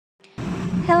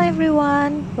Hello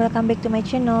everyone, welcome back to my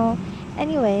channel.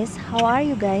 Anyways, how are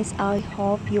you guys? I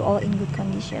hope you all in good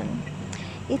condition.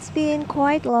 It's been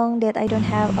quite long that I don't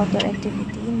have outdoor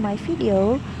activity in my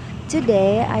video.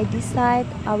 Today I decide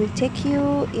I will take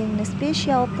you in a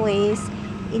special place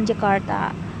in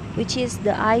Jakarta, which is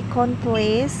the icon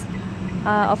place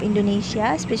of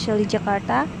Indonesia, especially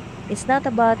Jakarta. It's not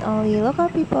about only local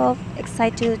people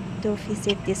excited to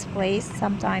visit this place,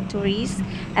 sometimes tourists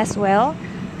as well.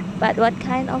 But what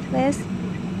kind of place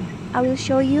I will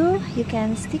show you. You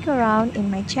can stick around in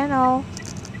my channel.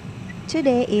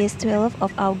 Today is 12th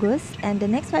of August and the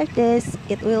next 5 days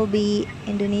it will be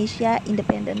Indonesia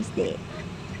Independence Day.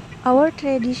 Our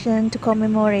tradition to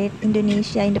commemorate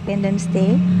Indonesia Independence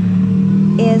Day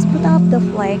is put up the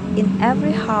flag in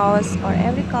every house or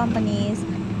every companies.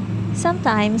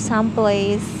 Sometimes some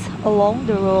place along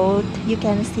the road you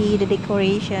can see the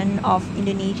decoration of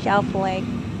Indonesia flag.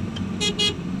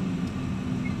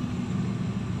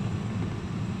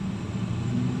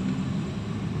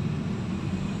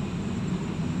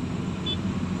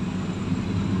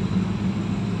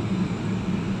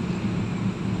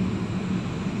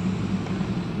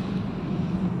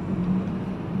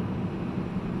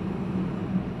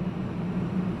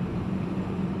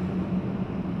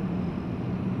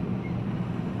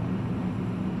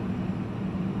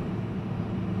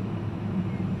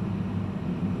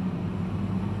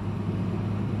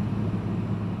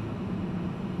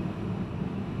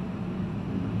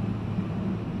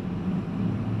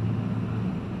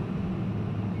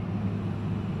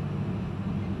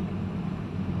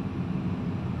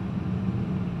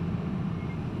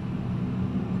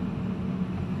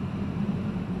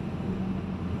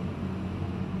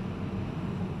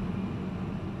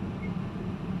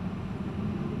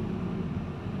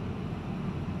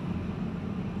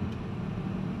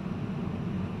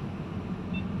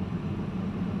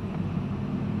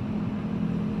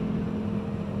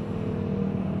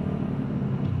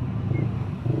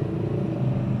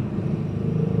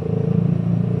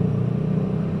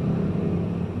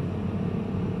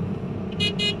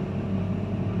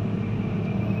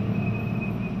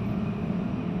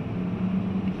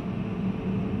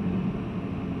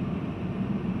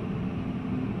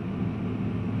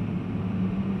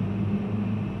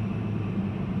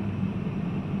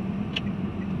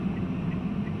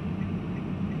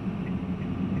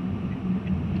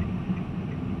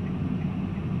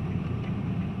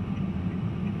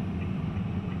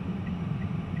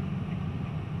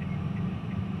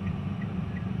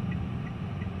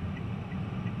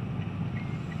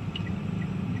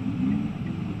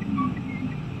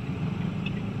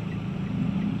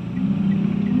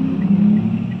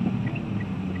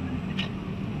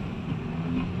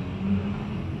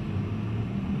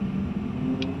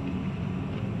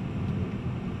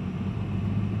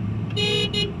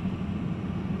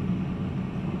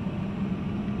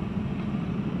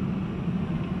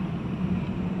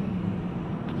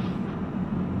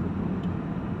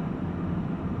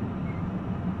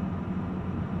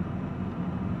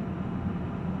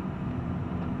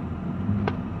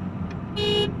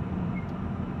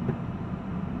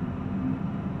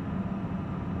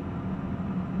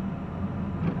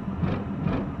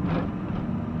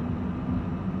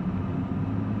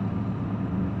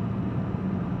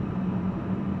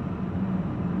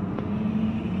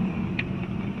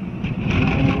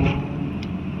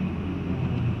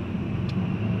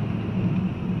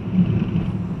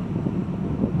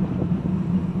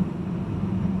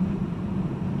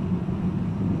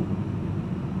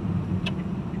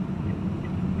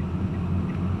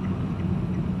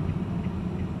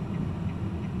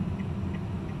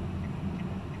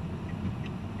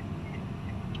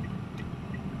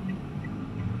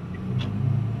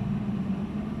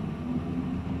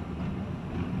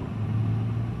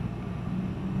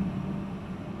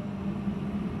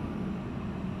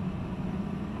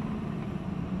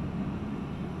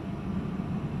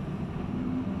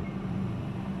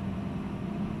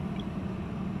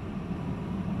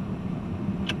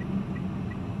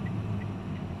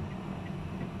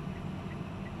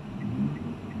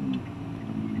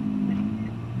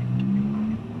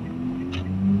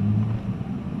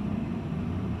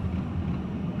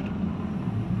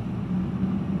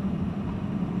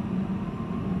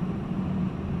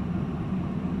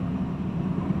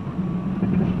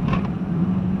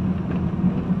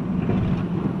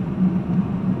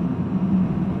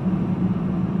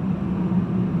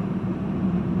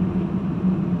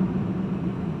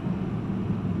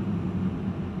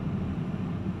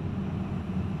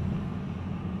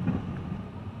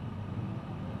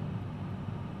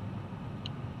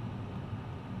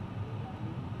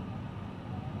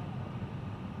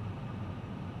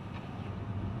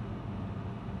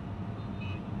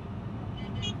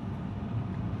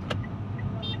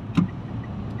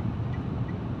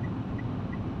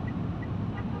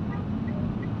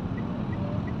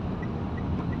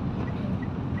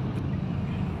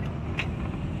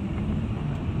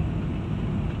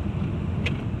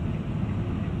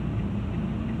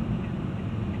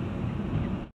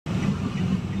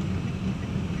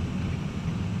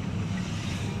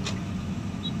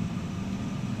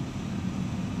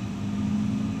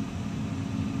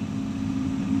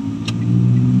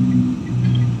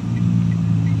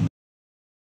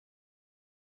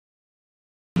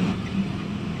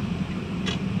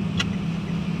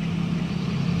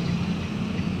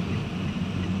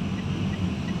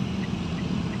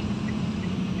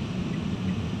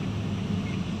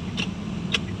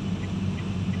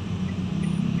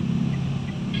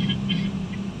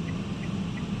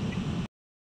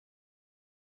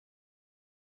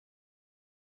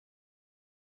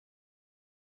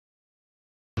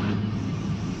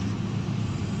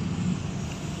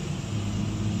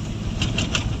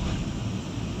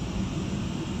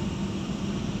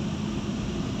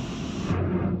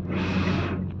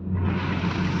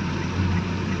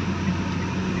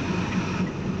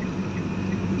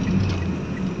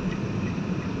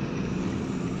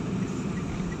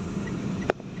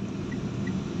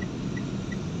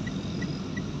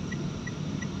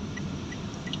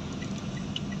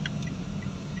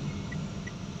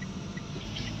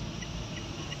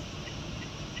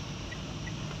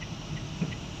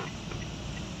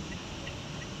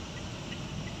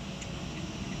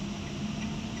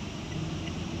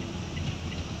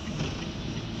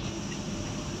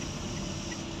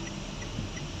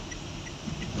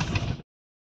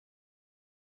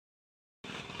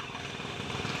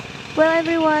 Well,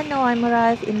 everyone, now I'm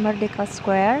arrived in Merdeka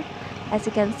Square. As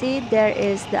you can see, there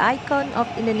is the icon of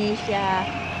Indonesia,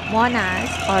 Monas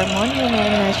or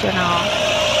Monument Nasional.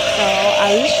 So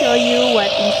I will show you what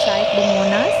inside the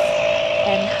Monas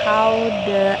and how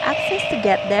the access to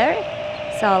get there.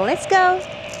 So let's go.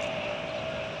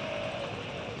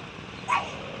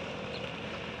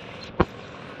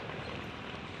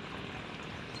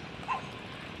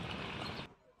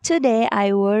 Today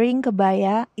I wearing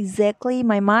kebaya, exactly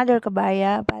my mother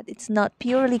kebaya, but it's not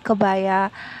purely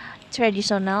kebaya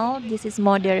traditional. This is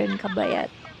modern kebaya.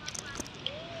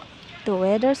 The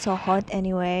weather so hot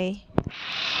anyway.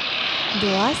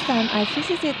 The last time I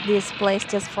visited this place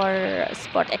just for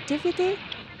sport activity,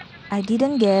 I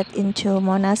didn't get into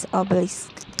Mona's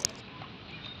obelisk.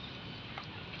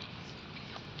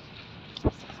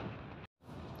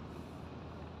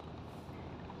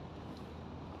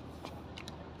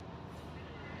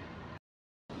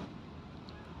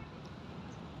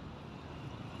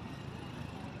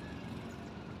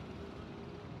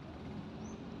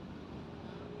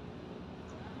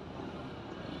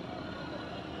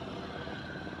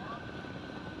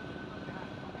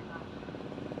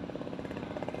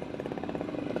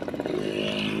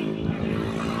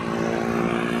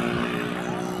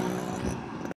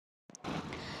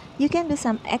 You can do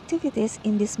some activities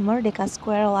in this Merdeka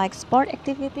Square like sport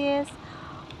activities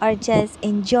or just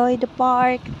enjoy the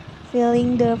park,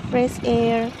 feeling the fresh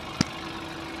air,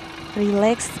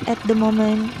 relax at the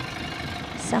moment.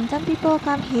 Sometimes people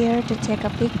come here to take a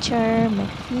picture,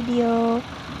 make video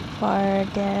for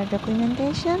their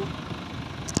documentation.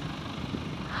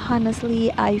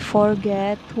 Honestly, I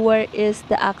forget where is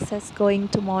the access going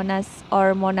to Monas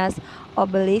or Monas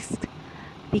obelisk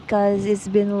because it's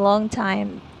been a long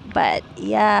time. But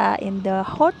yeah, in the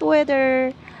hot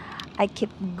weather, I keep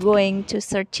going to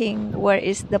searching where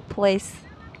is the place.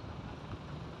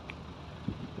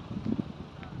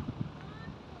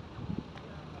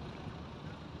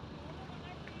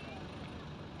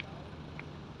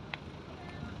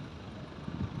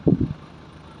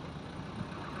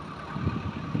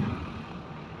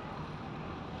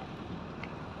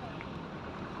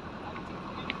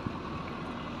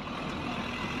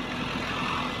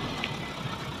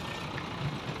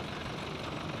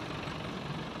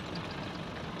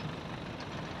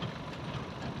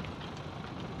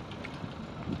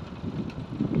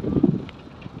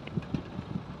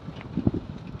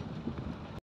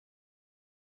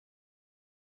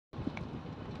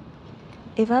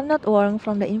 If I'm not wrong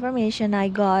from the information I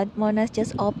got, Monas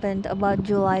just opened about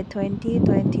July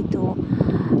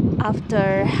 2022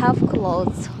 after half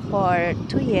closed for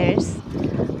 2 years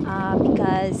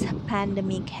because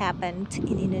pandemic happened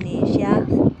in Indonesia.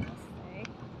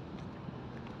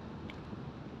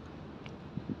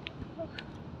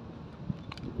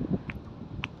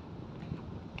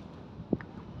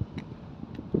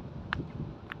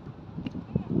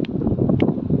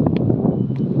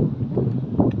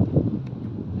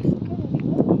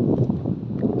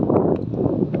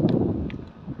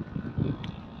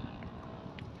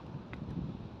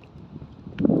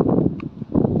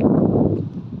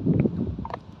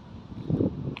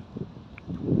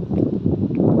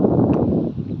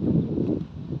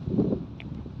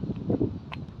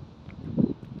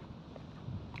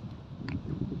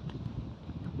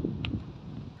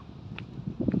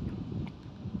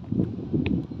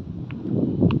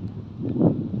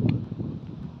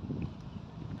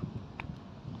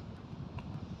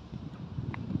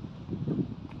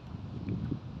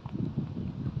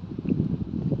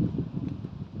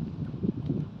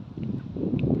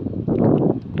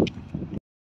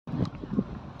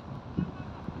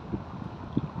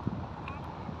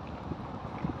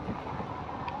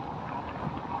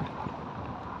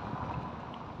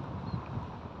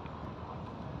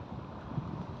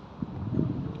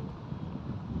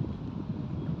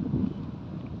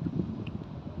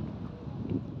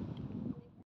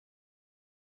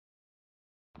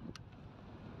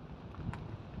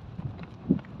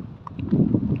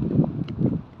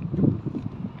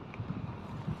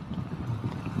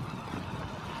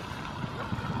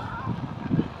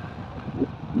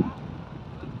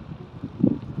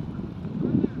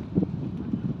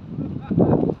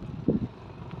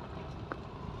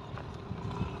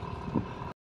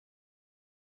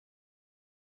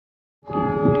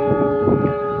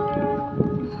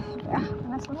 Ah,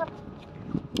 panas banget.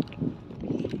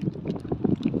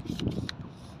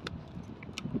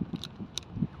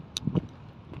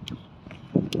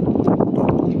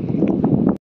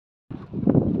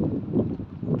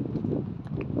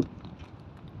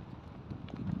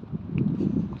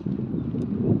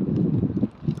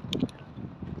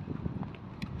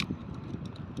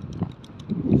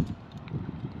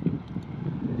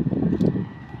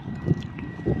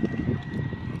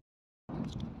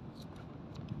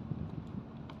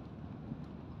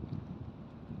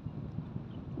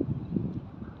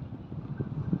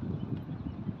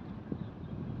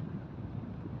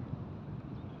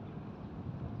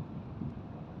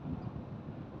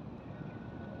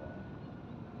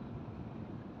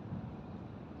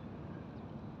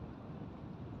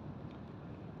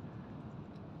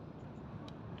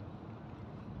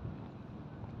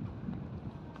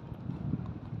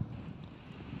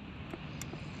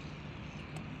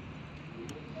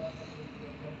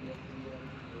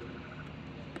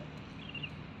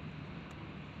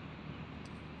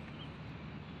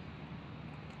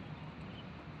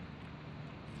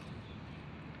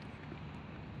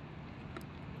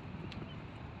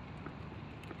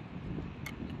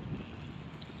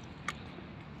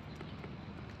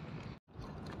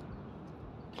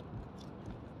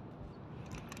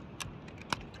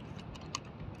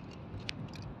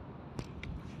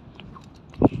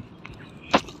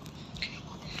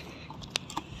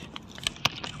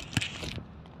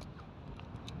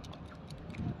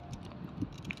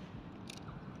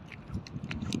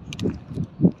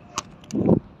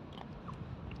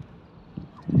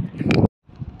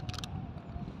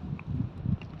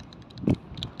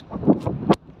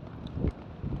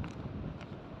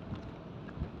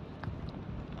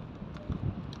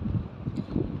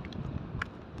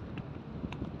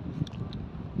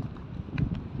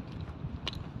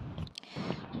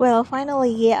 Well,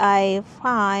 finally, I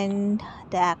find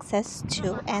the access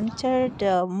to enter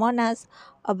the Mona's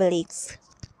obelisk.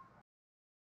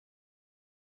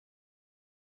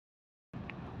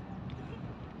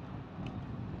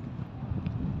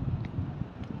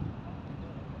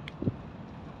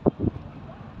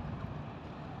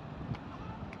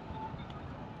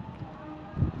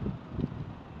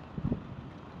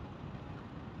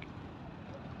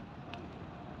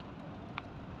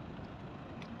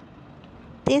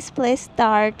 This place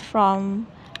starts from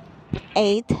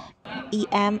 8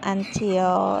 a.m.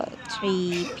 until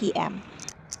 3 p.m.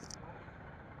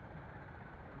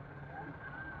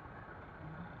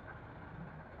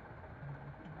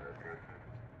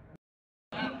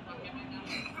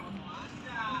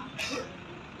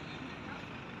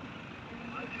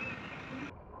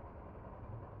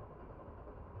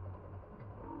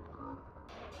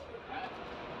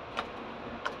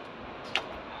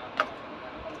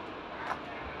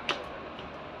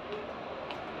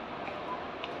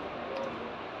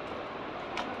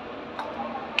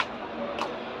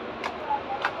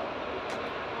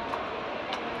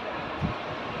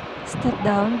 Step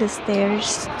down the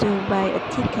stairs to buy a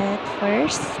ticket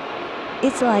first.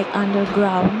 It's like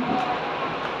underground.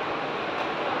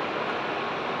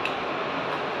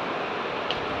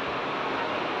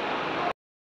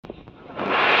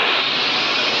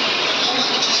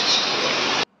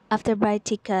 After buy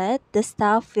ticket, the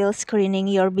staff will screening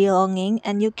your belonging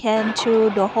and you can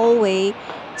through the hallway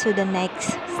to the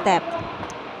next step.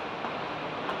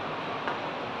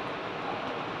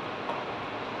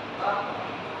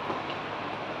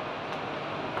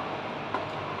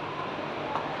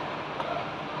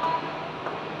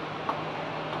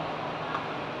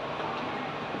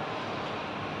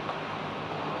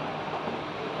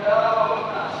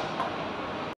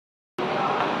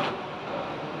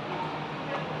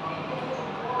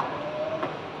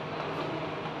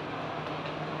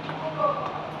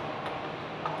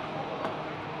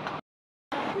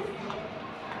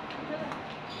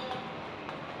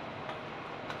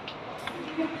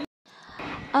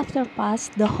 After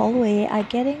past the hallway, I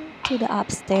getting to the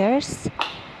upstairs.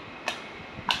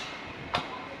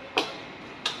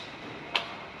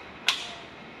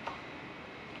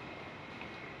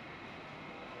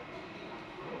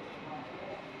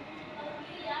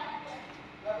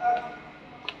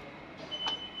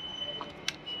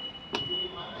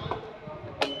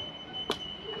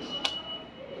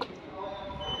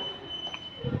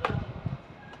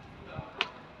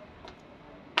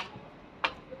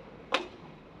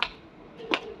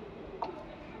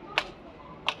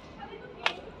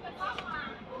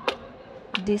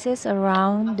 This is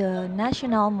around the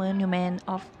National Monument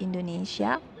of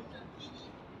Indonesia.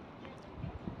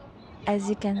 As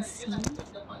you can see,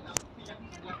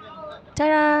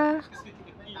 ta-da!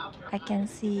 I can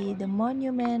see the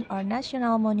monument or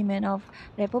national monument of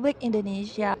Republic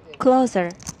Indonesia closer.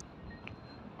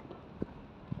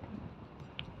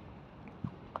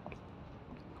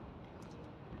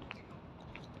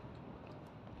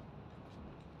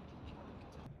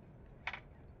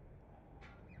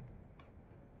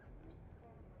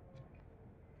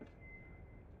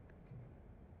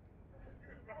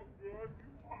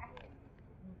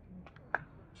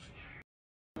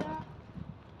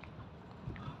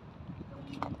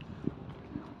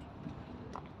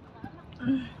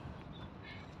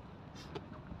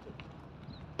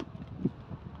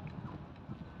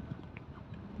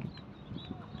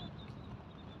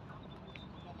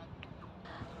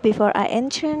 Before I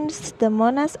entrance the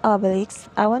Mona's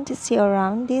obelisk, I want to see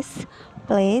around this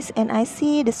place and I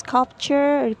see the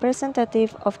sculpture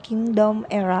representative of kingdom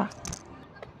era.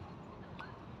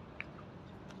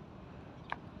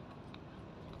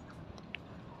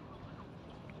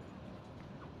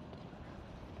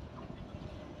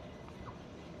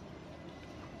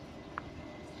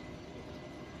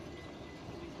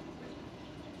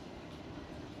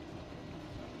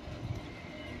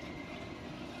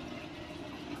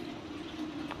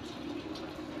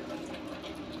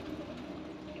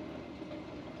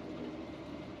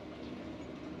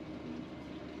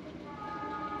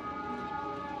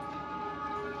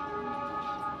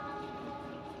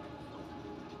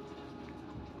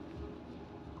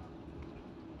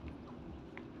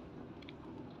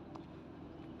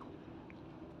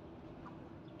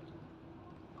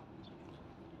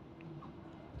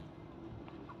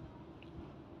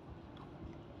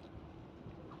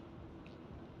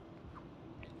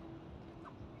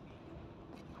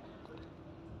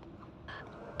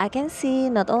 I can see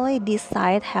not only this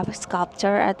side have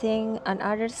sculpture, I think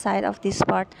another side of this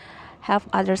part have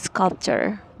other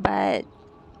sculpture. But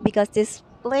because this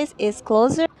place is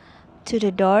closer, to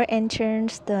the door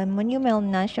entrance, the Monument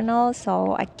National,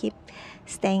 so I keep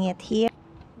staying it here.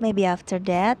 Maybe after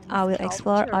that, I will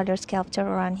explore other sculpture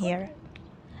around here.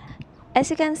 As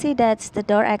you can see, that's the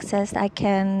door access. I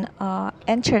can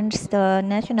entrance the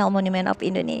National Monument of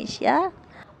Indonesia.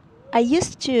 I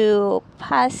used to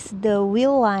pass the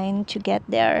wheel line to get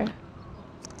there.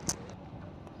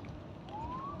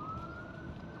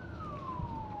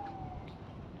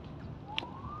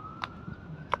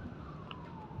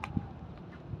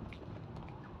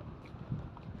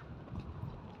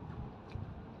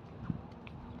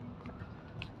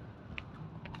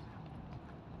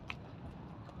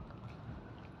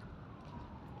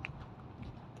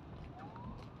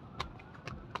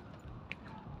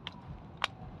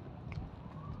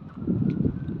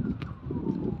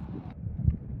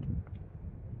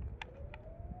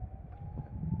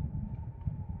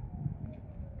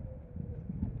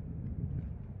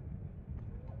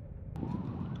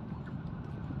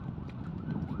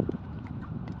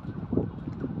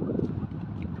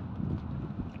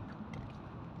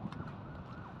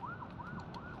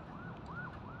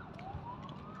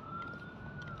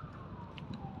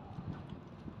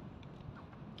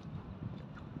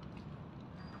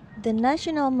 The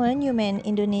national monument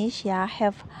Indonesia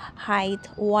have height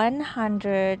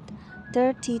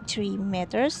 133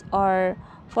 meters or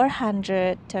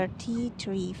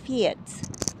 433 feet.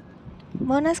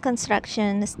 Mona's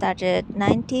construction started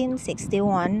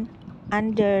 1961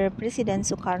 under President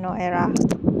Sukarno era.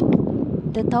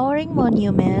 The towering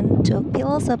monument took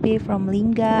philosophy from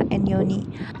Lingga and Yoni.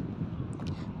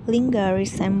 Lingga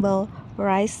resemble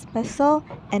rice pestle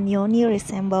and Yoni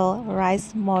resemble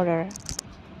rice mortar.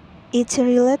 It's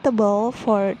relatable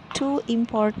for two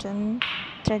important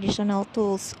traditional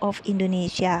tools of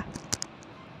Indonesia.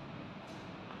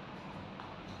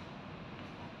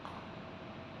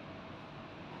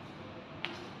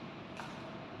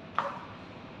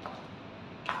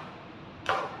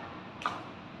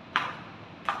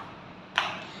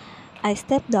 I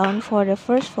stepped down for the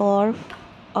first floor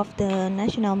of the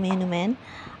National Monument.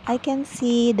 I can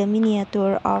see the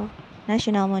miniature of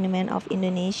National Monument of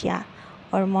Indonesia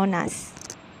or Monas.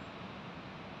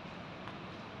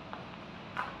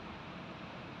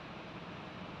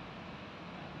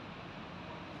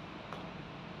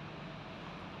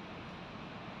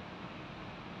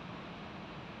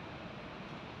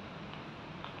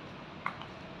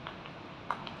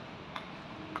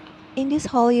 In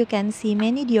this hall, you can see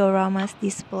many dioramas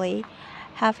display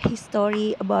have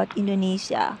history about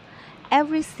Indonesia.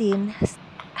 Every scene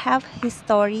have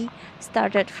history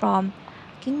started from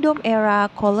Kingdom era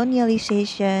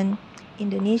colonialization,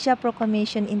 Indonesia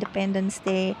Proclamation Independence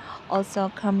Day,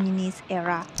 also Communist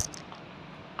era.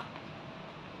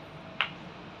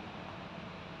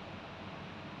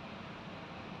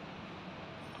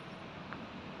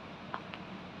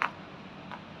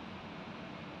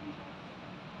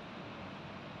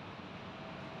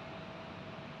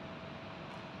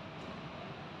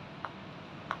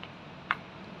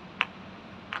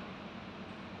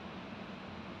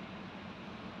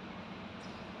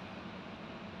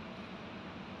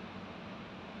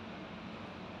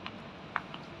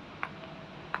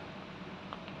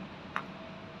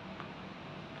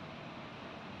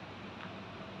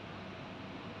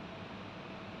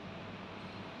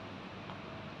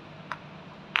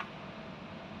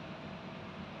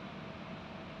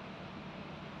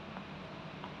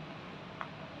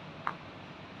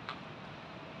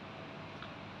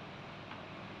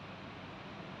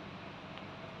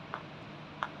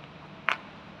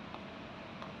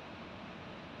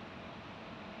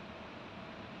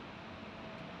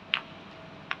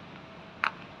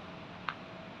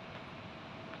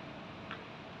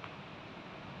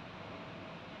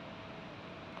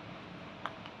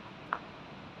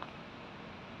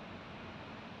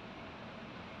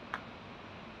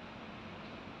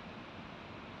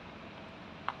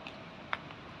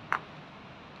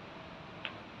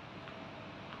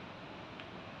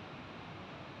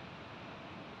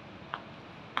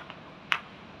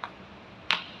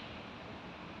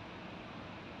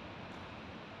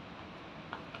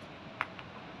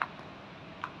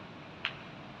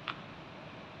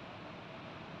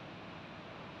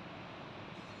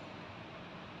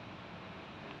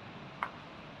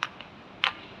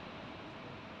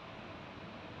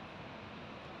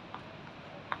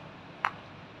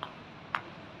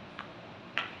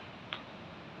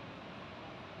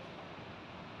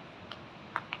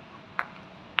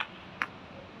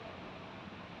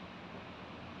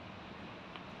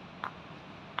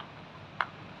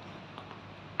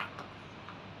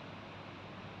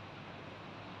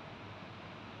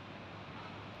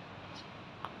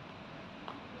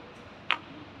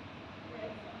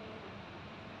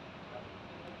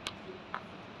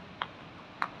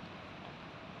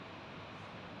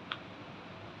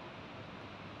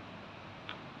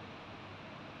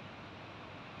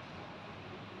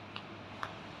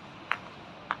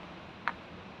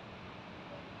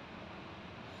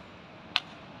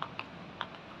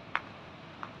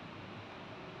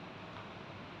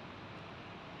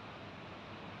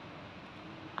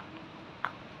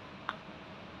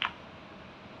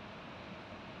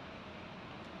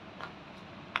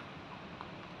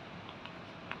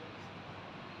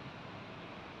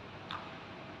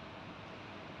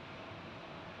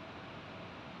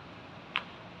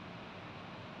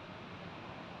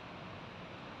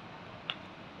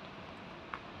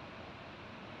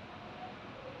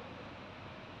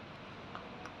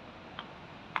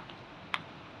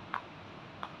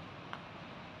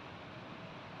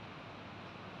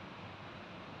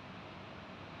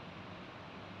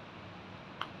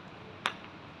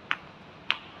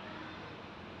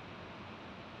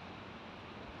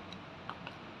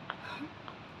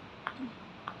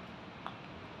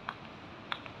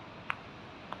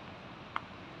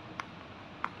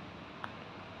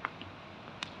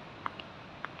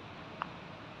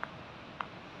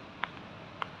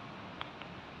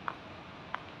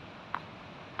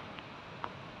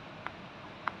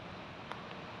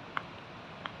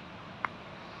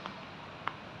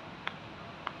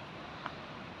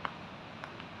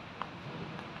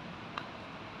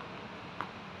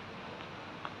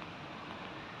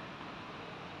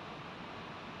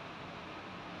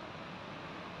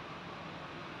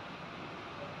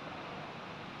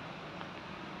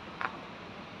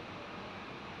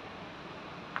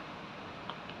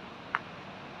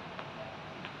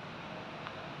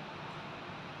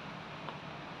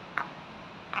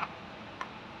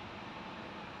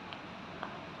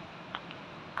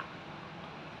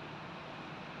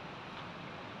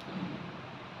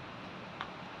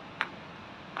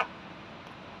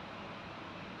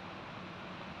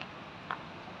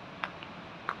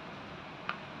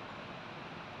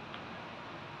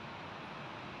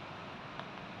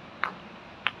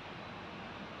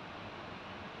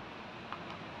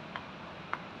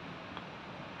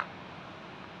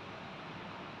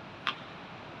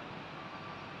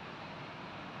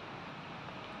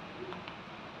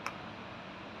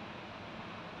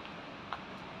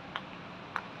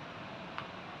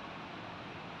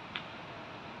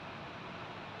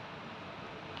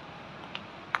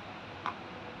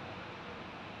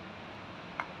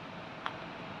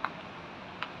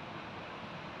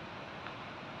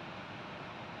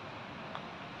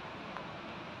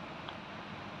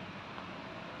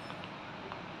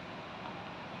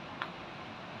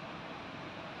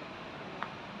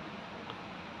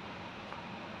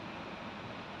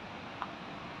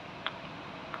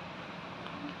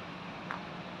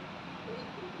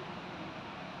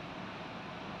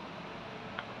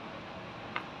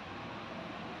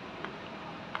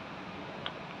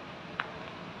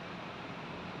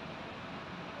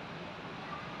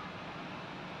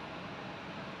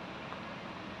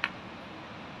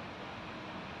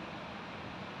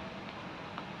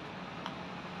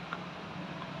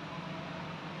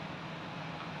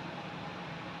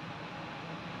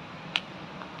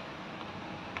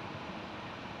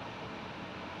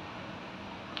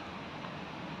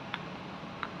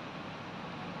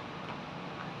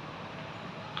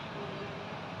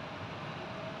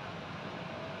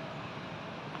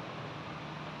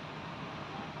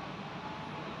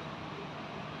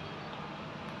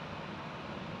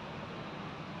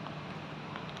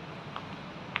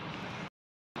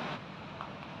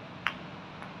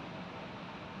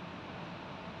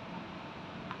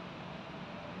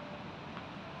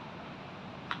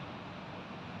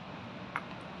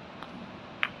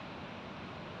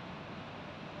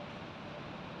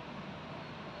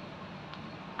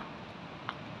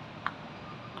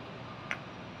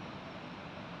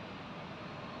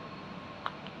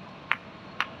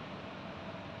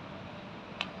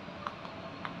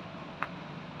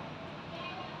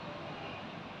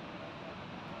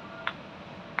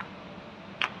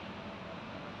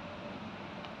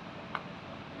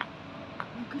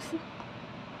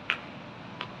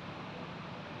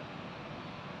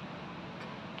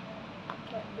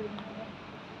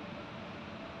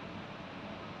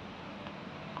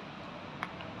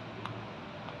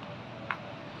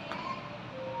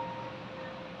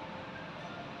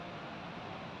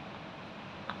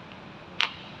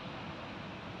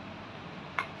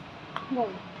 Wow.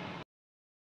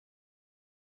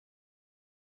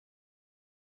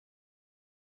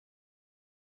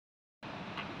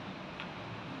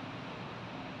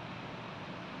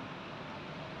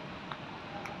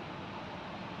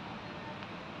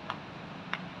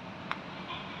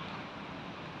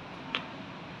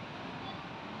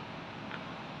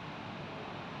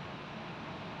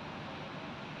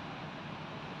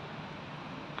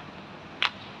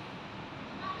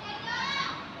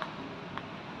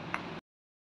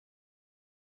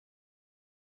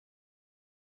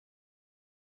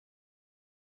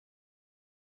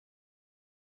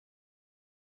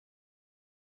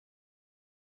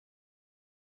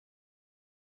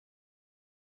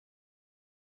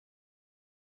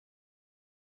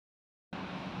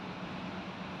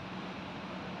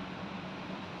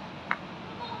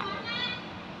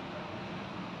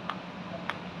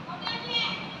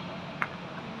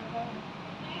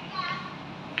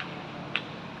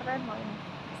 Keren loh ini,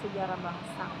 sejarah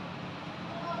bangsa.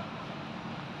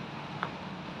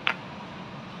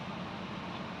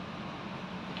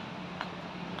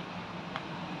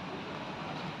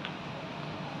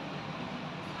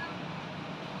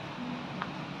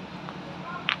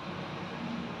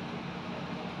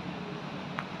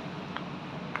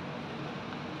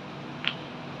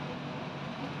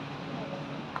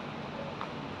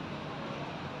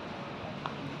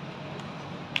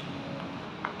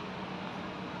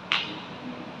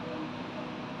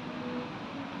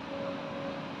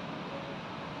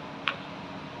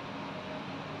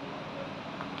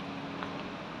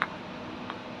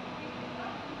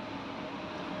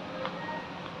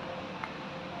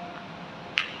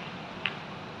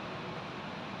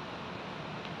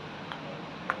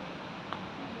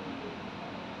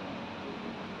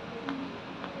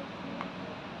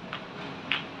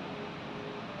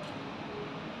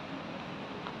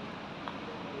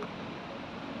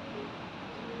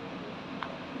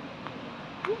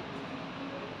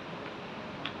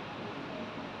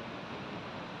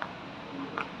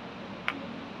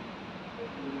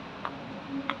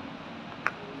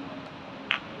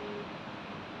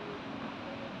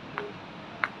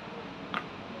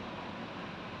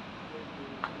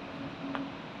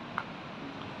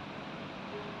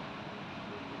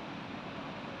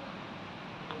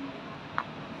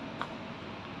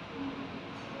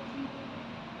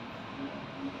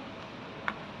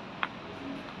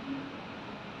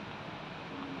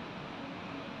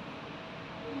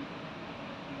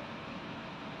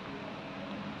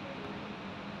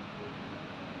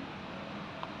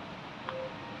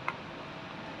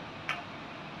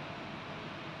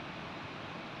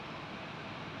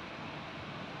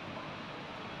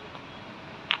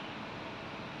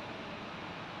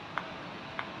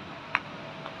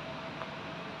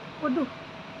 Waduh,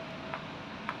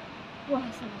 wah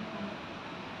senang banget.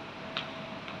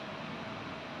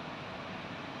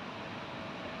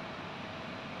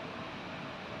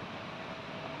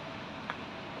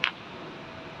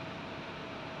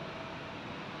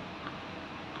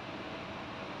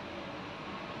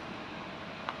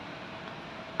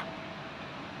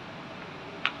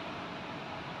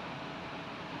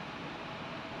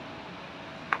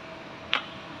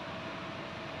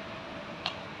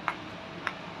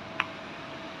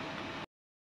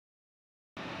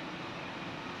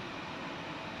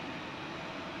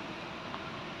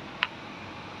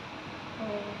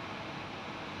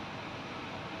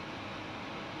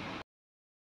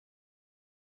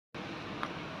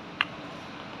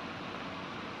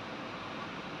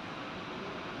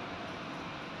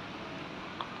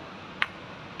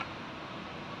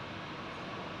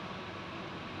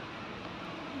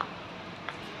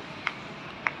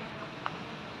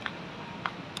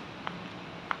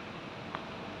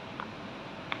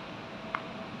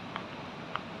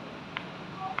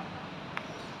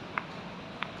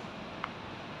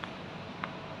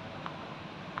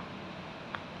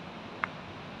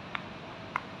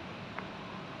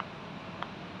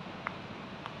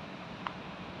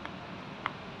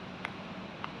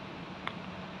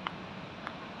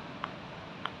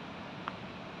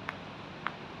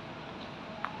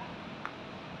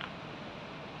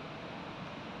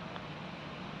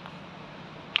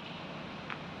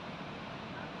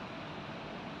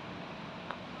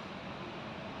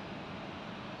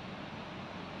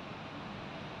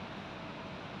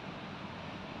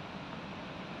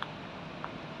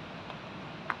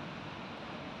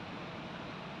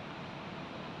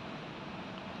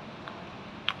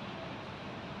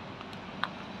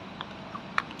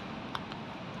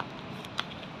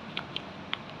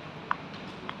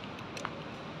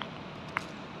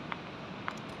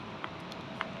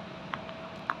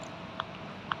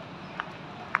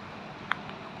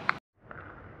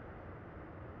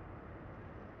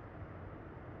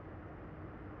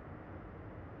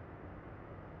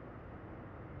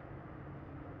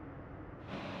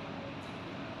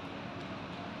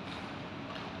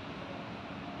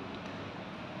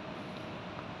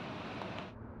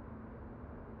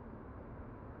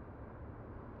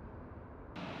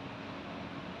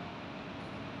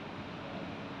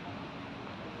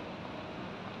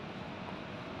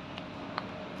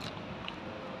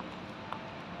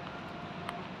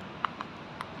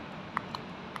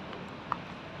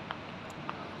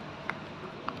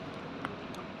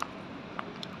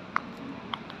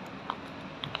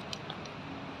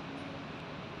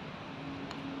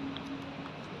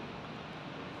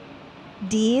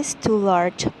 These two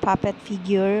large puppet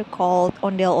figure called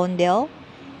ondel-ondel.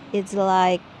 It's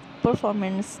like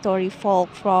performance story folk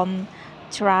from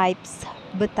tribes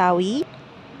Betawi,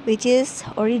 which is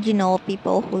original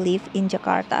people who live in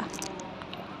Jakarta.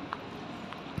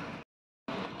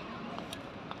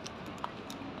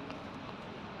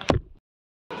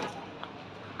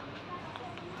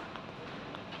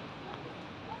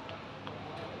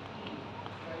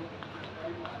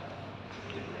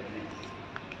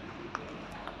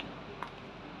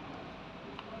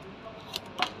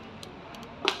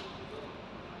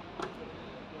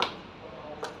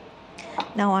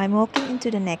 Now I'm walking into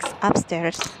the next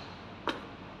upstairs.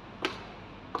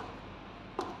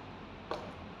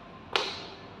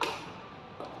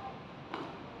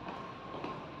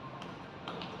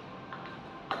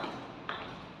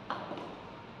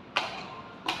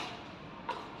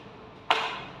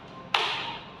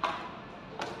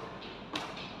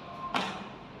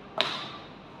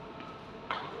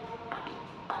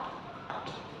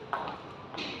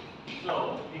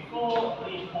 So before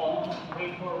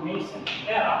Reformation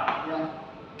era,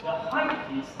 the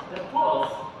height is the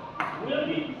tallest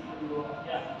building.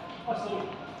 Yeah. So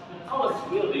the tallest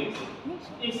building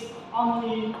is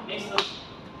only next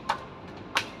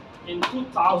in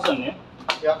 2000. Yeah.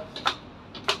 Yeah.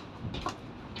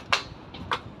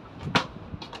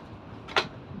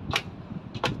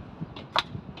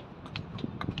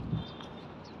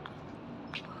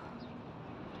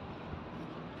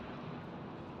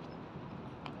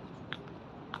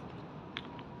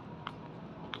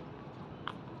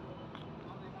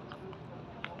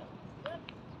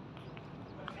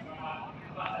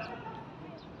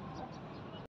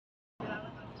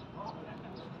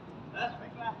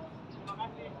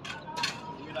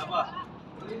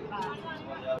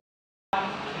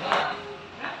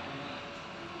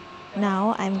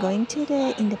 Now I'm going to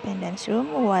the Independence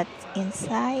Room. What's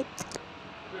inside?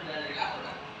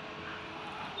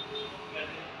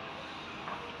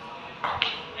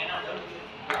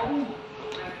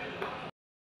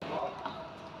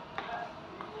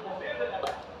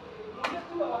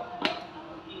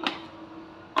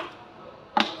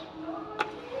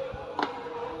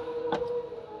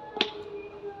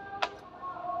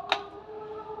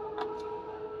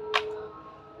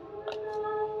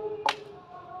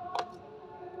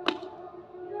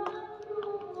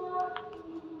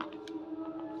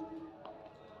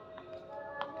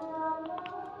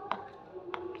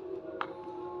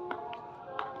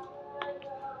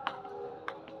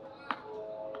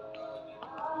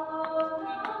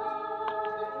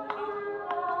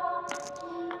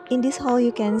 In this hall,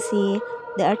 you can see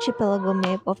the archipelago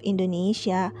map of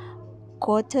Indonesia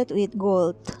coated with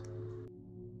gold.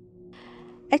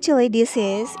 Actually, this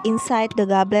is inside the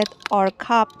goblet or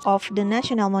cup of the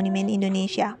national monument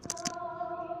Indonesia.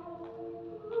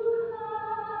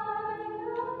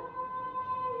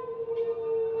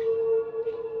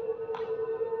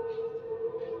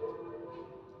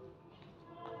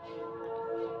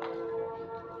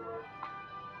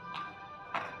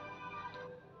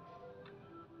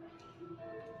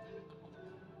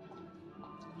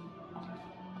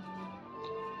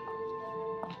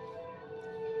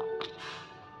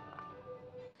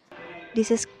 This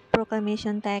is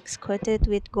proclamation text coated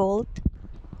with gold.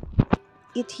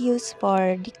 It's used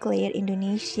for declare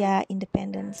Indonesia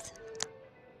independence.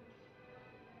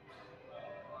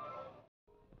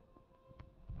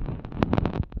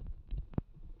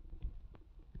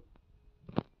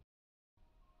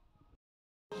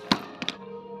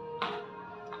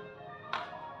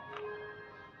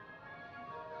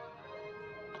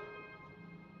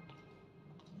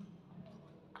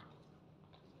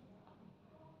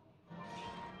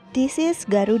 This is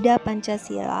Garuda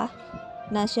Pancasila,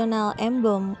 national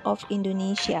emblem of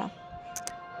Indonesia.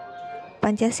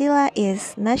 Pancasila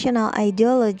is national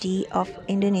ideology of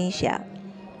Indonesia.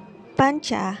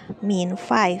 Panca mean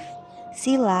five,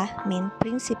 sila mean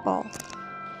principle.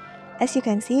 As you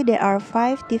can see, there are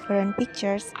 5 different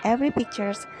pictures. Every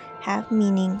pictures have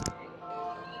meaning.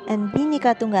 And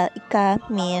Bhinneka Tunggal Ika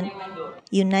mean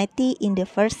unity in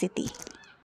diversity.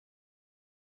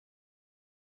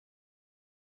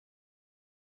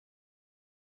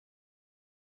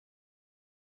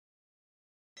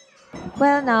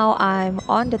 Well, now I'm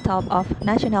on the top of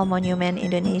National Monument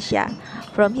Indonesia.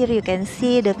 From here you can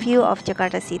see the view of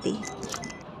Jakarta City.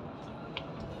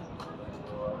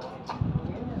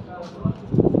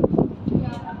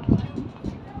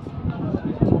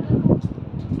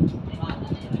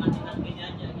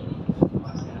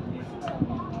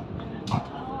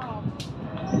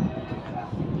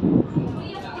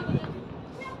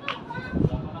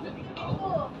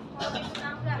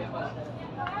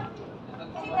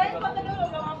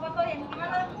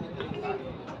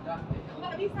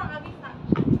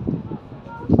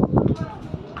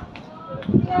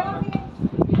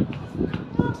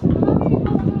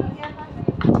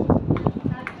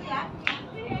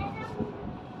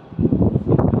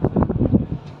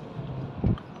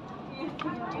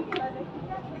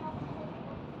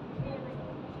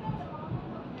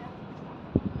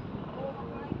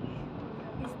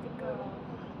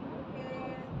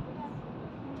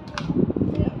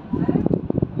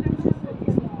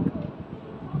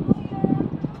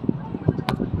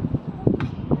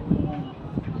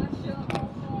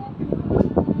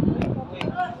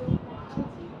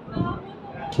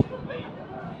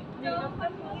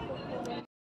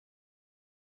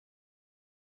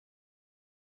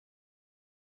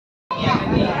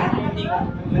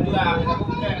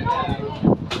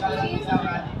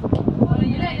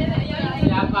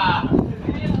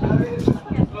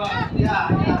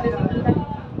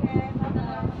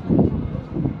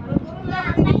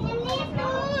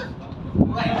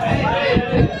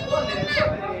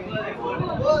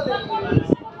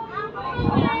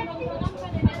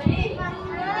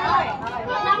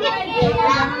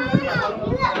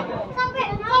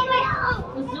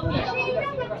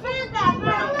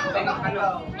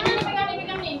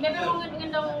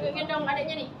 Gendong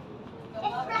adiknya nih.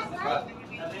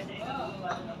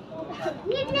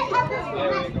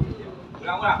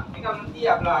 Ulang, ini kan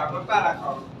tiap lah, berpalah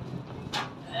kau.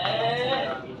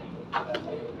 Satu,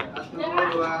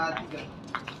 dua, tiga.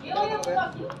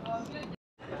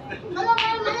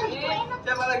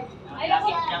 Siapa lagi?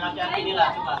 Yang laki-laki ini lah,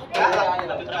 coba.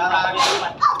 Tapi terang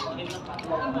cepat.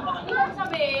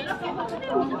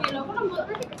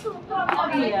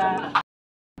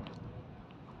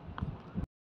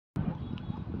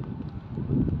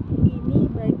 Ini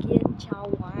bagian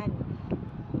cawan.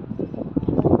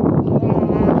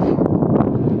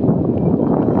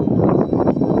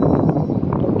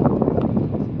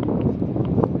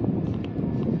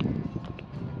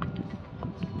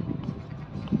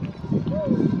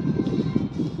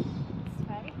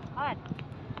 Very hot.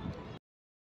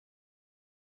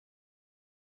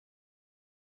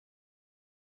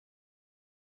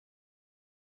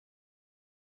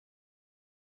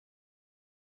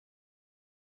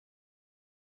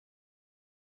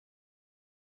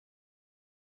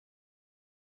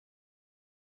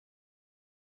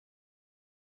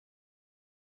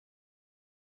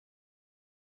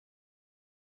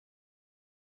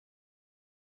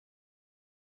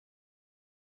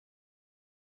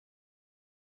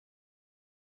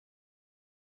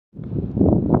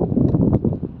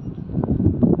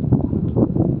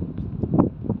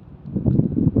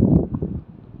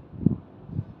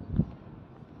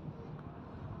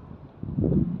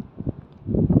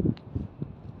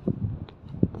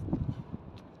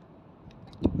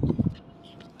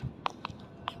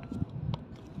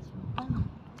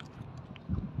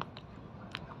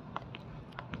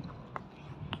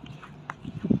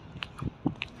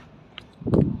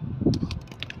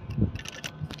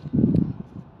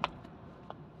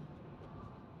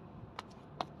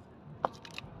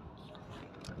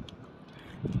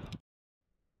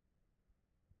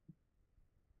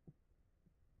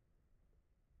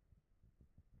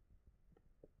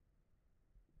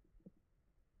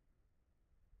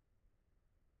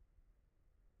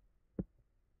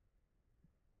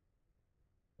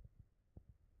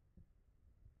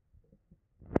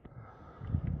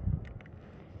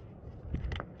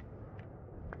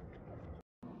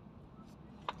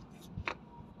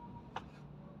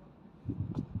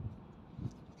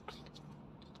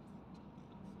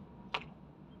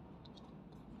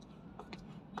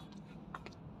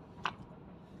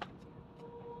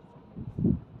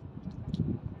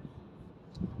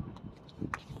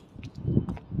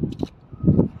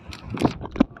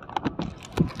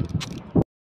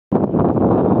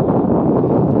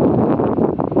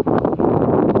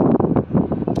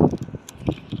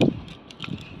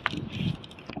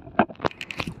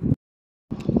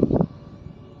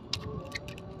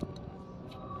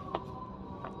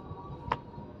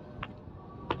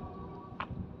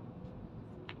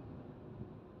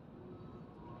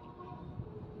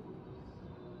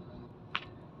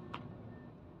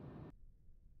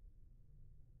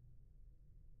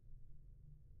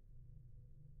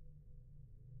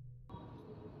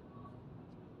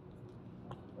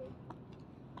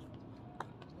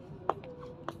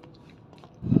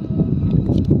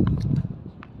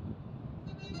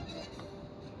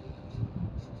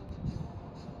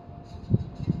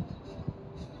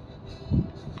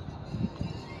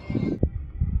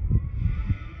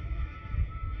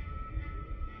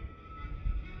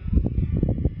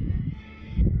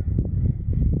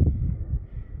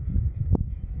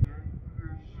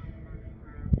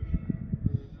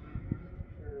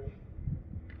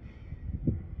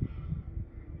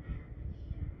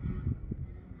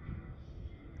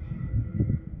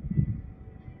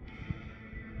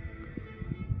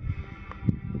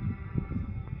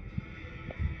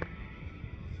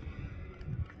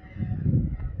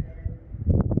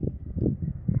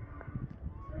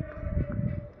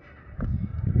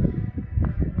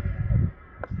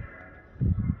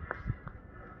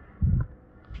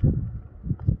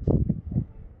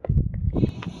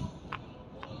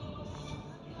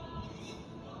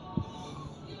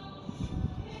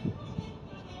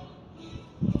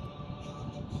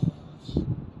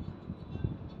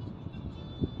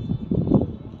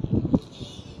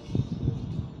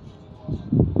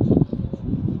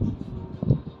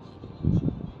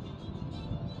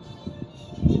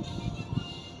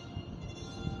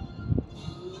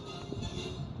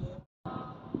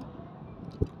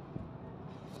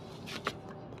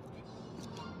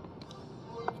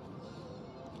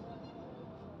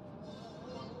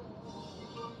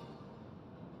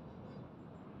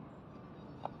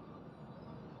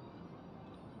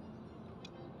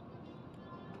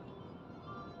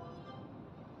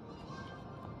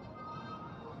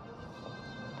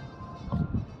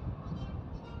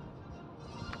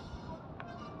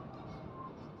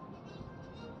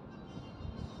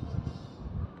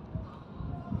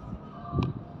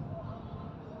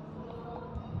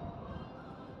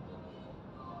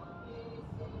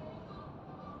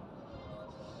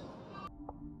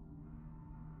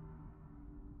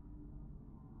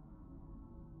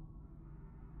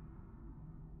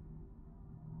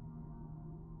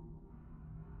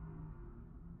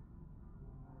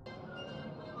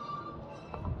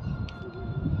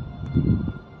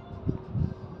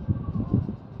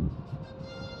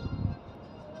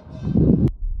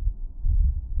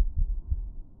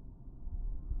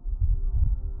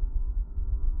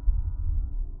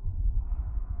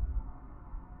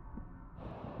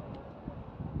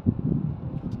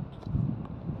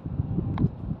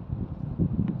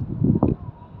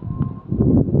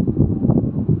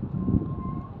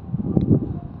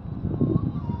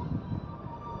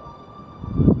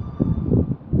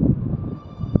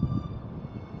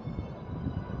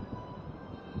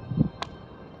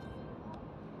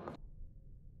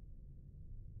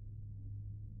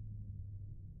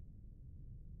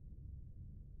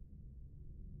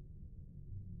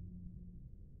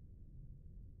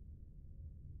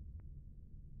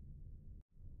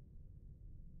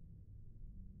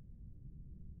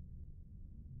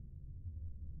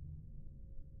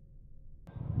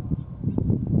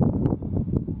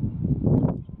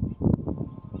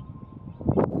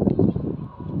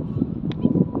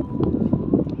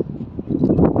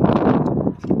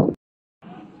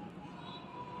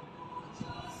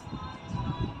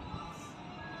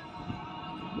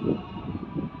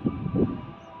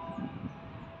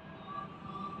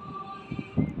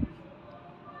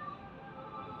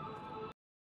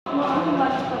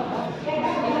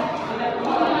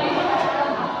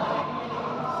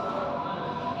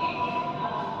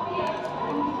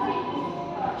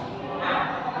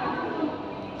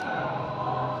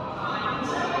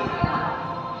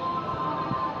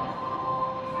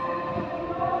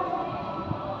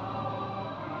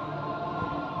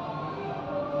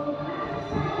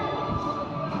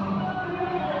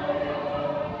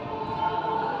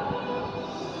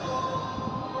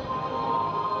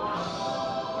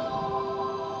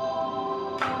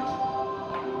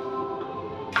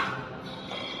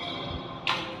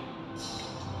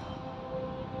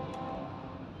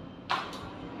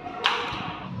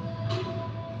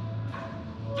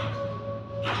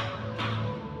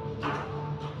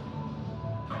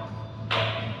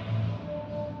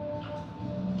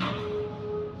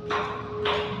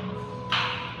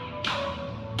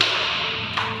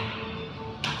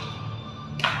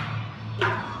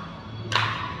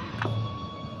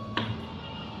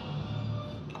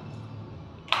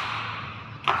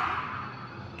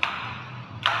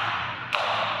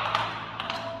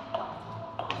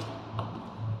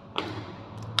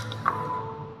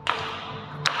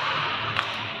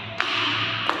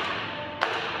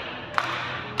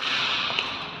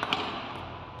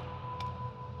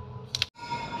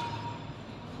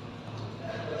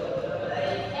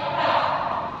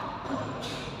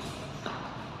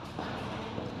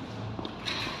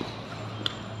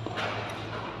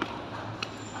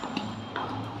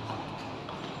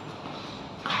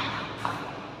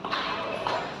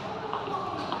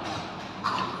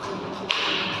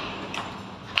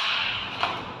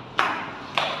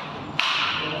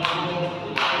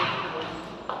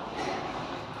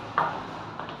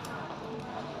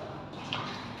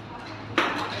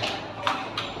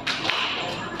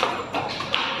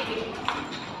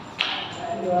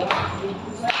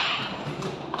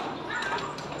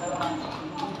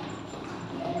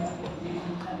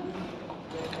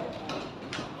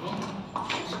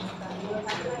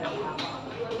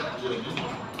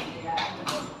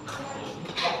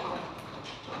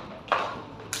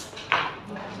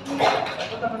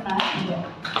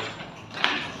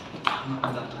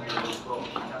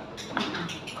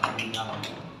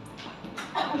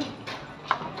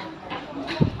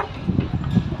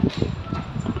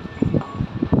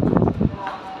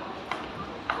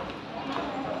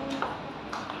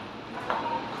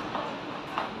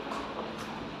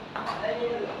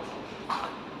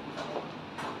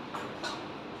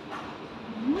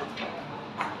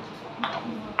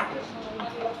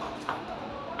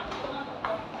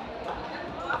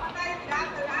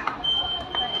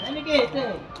 Ini gitu.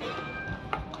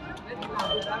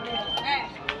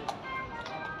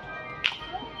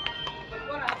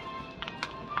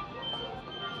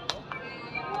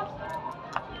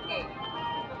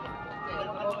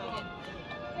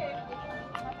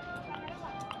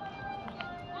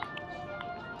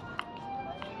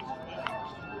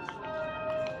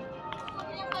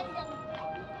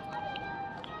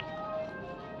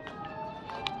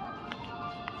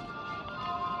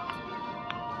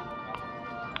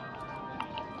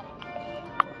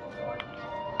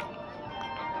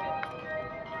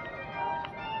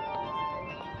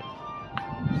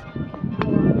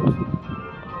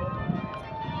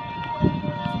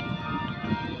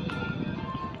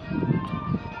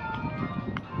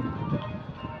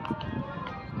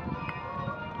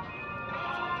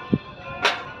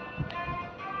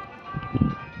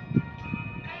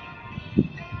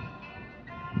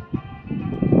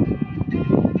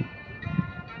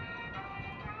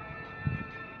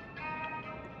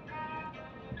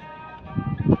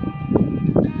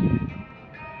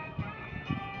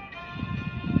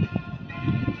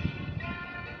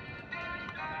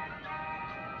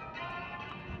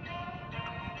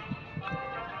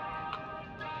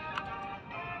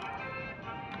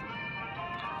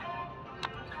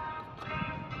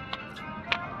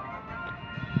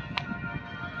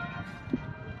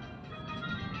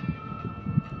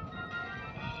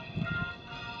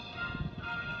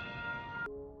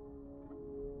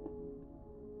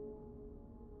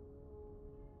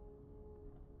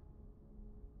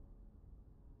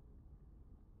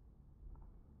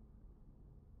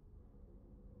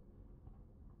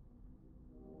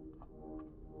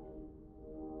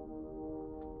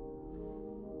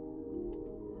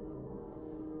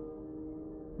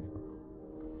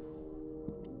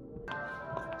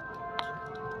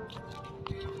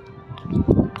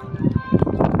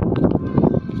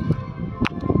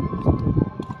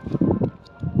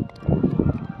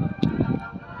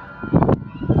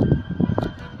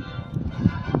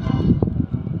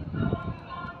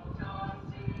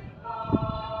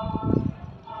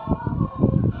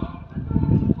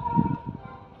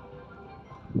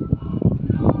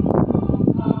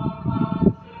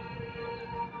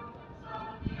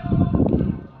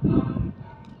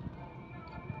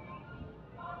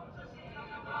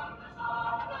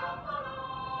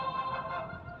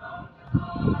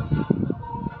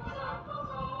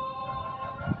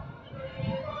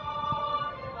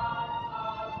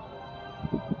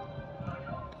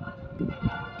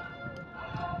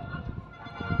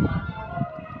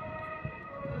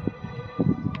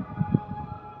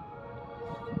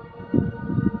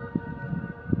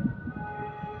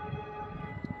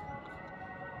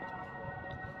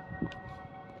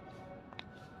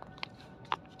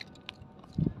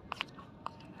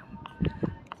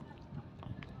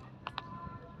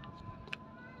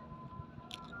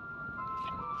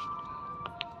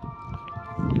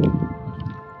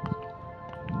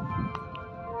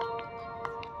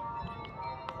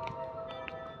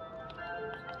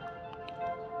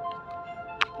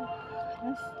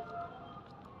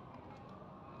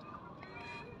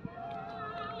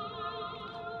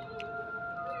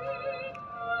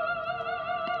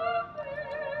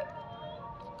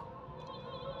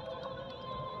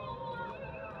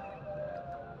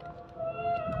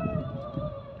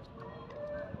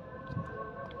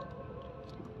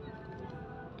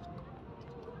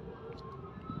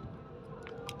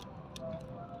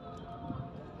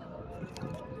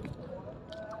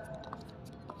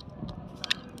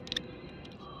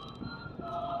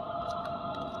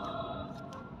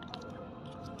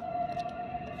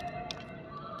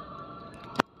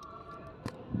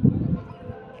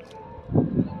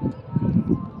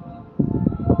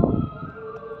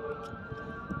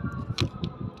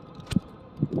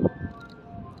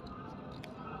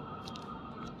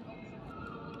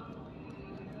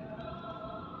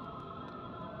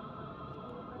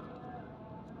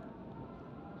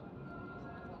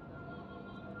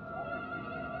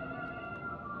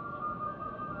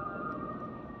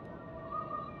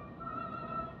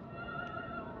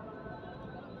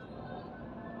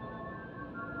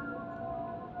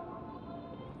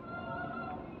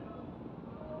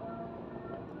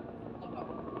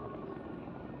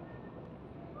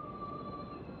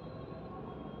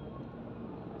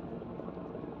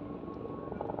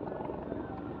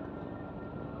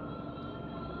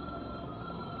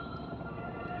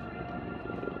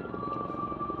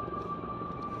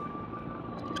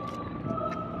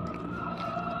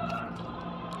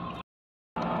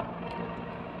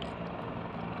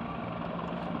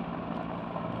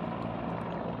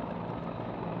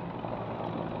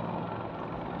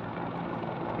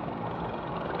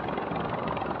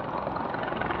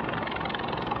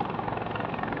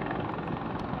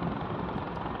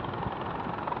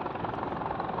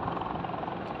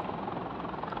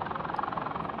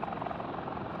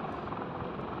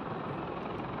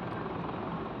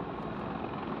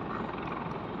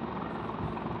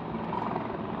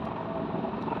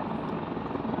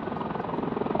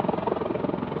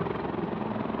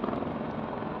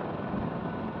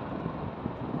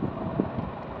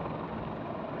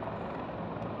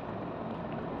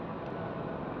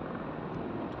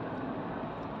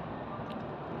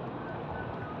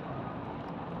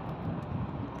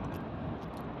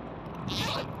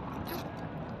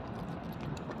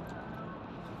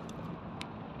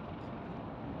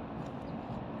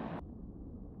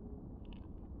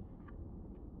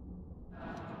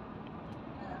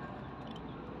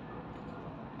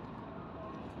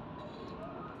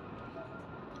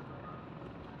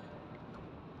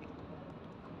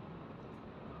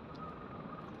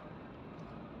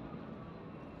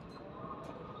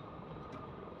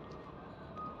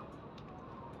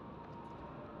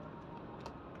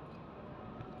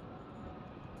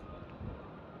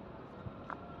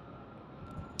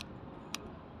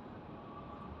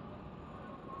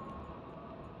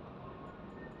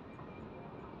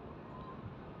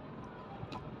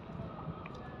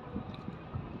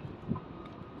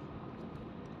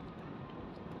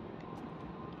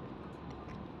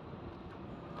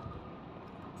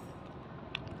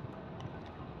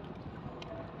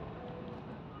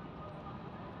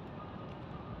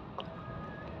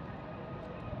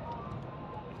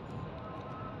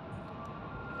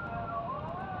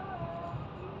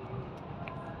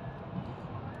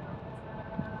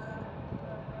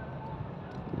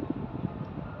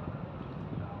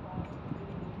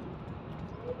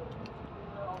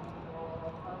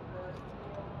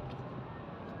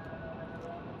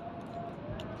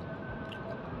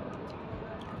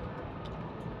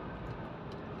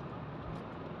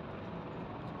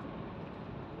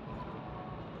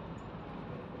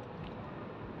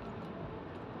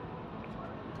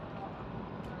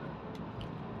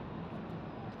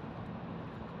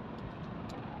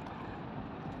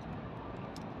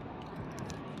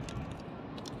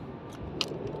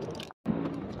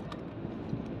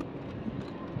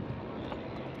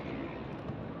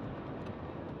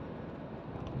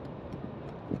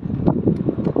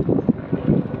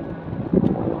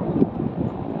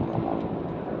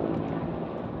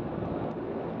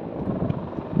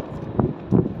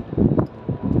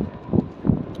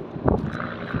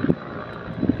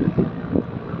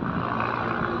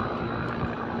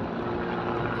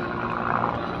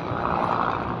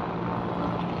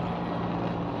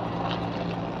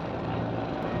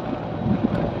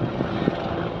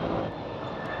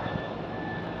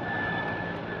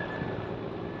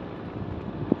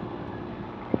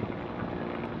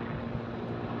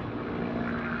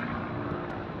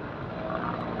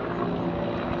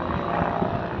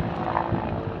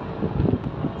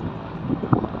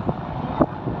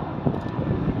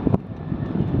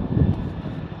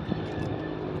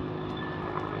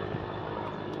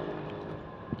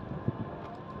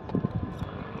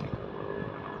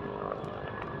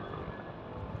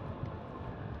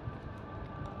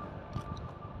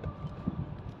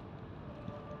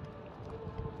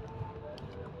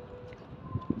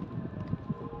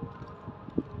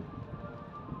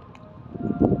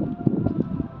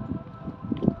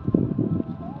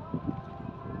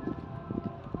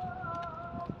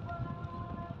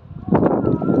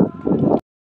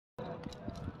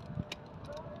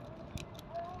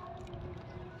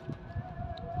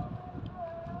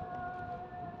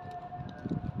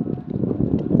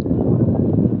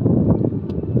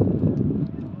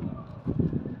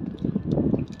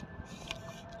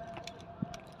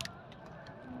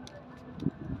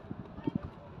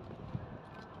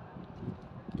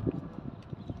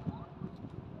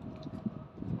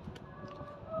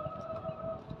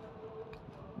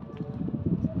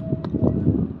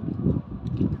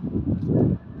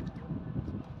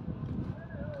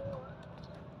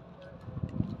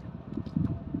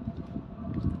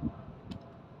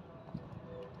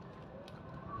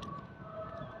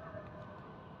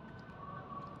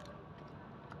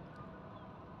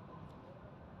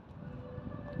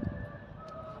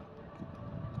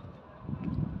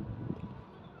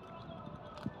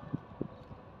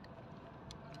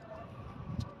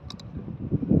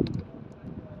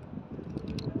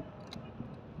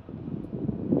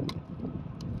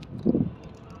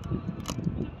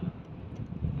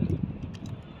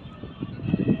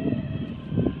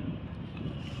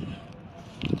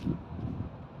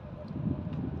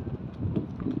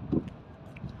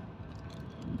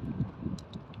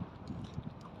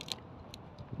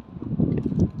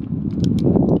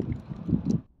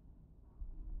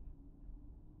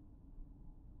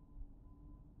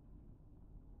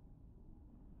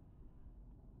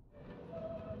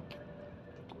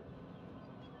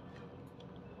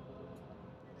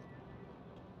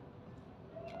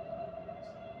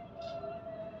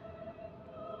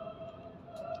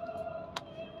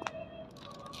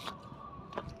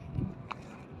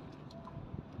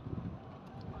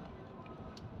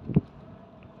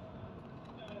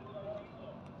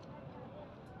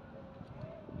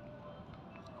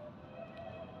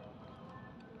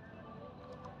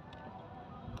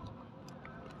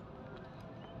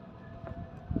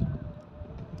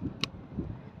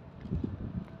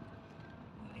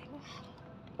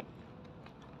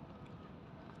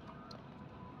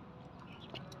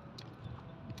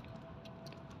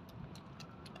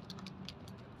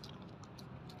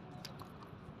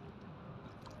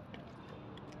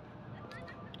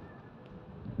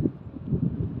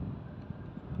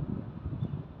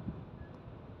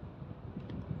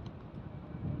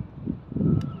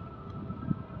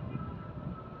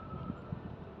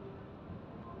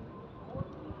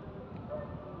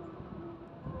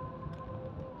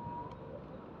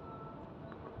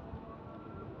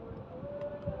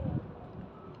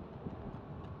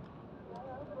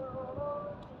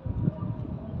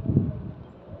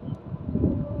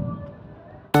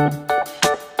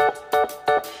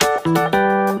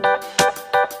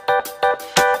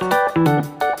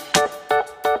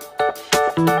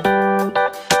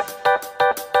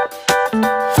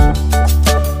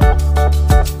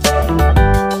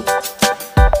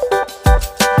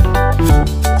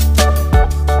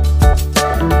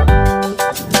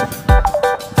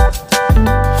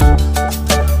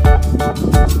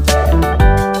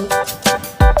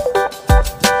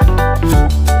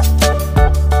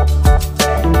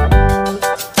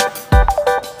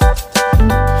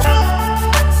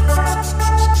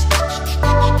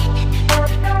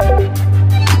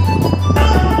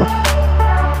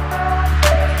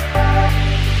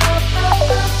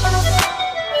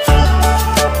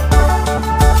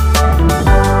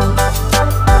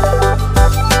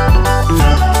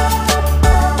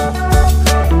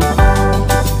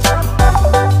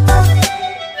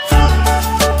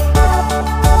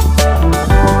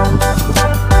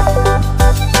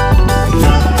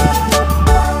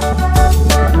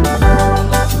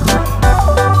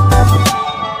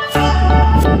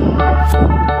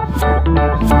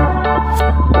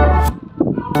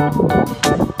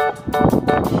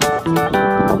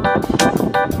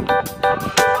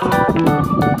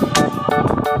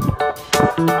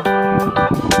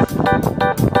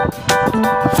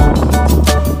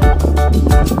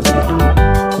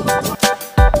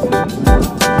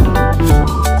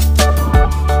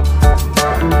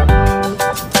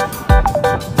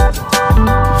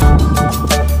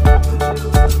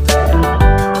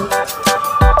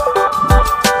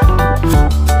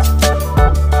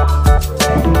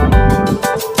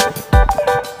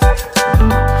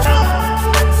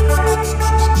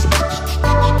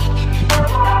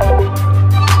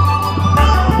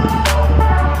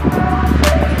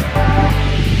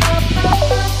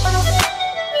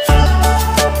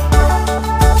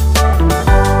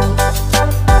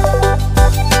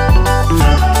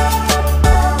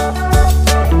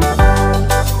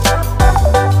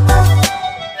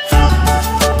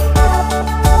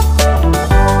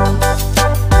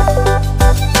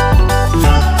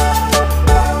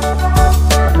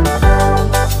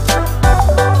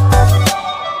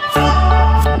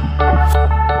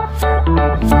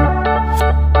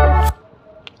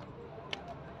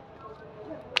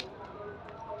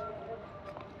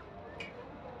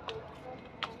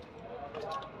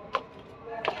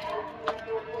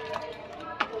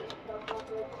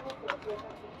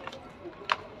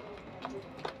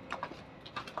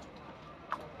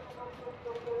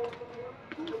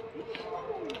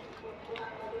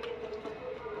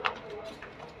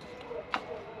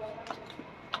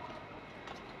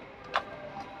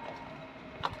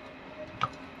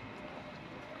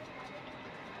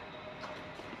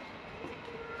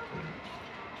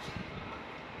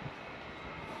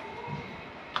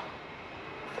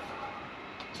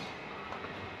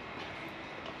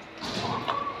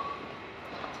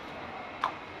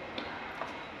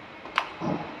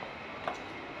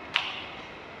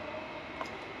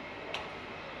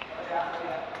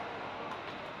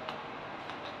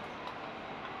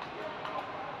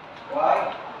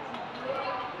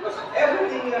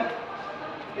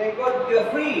 They got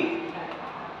free.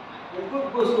 The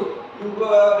good goes to you go.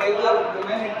 They got the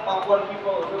many Papuan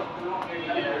people. The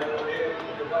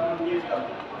government gives them.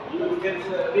 You can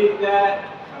live there.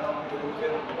 The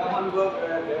government got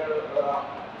their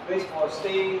place for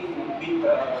staying, big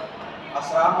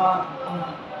asrama,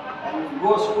 and you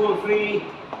go school free.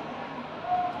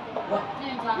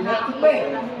 You have to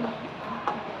pay.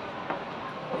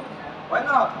 Why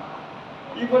not?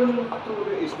 Even to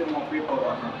the Islamic people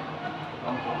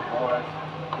come from forest,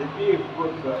 they give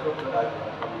good subsidize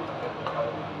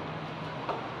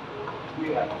we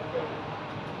have to pay.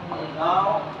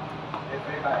 Now they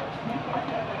pay back.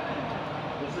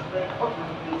 This is very important.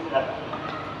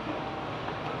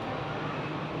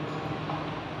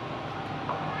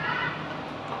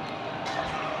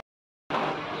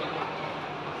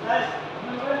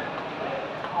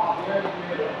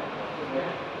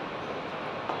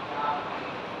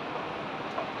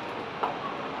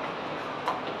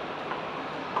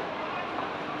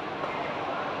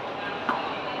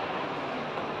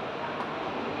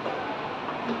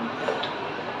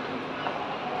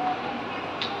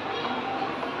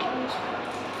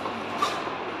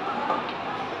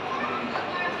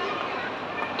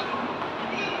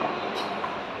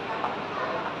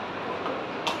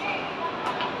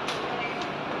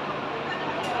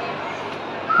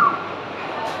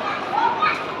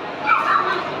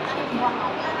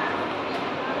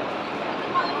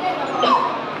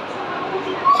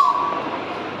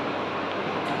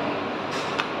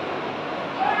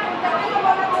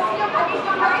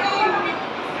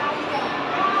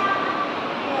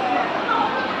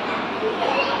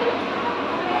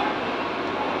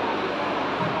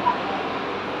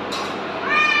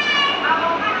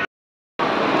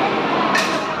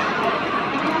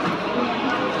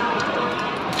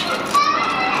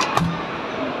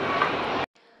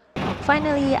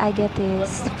 Finally, I get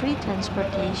this free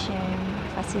transportation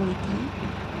facility.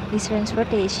 This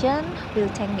transportation will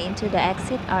take me into the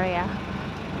exit area.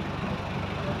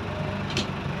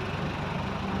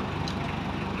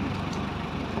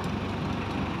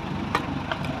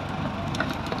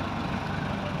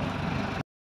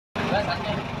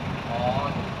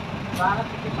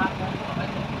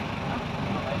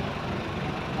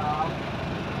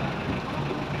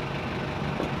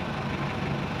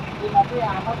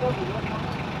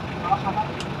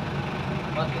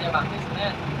 Buat kerja bakti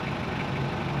Senin.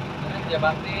 Senin kerja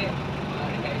bakti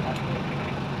DKI 1.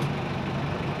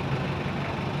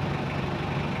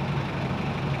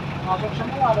 Masuk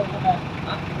semua dong Senin.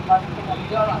 Hah? Masuk semua.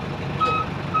 Iya lah.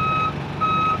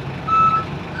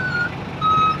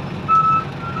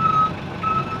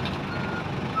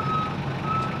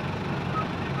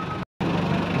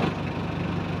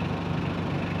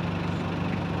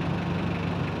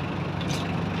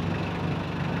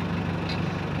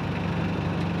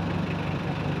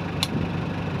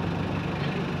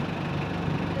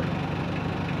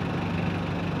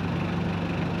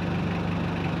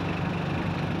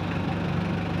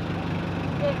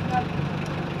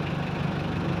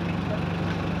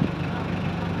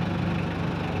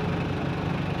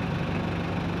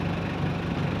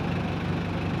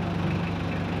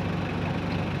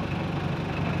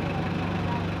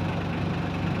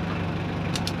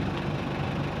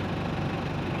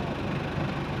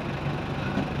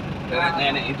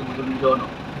 Nenek itu belum di sono.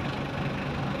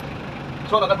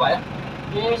 Sono kan Pak ya?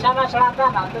 Di sana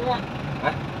selatan artinya.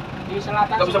 Hah? Di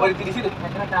selatan. Nggak bisa berhenti di sini? Di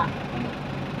selatan.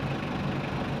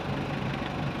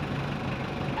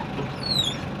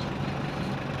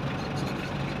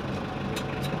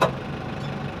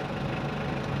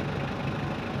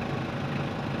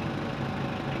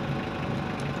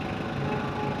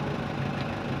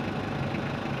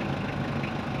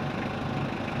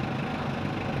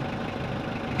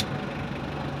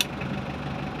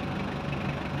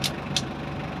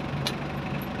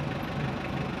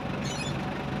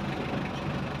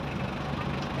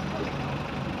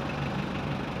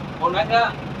 Mau naik nggak?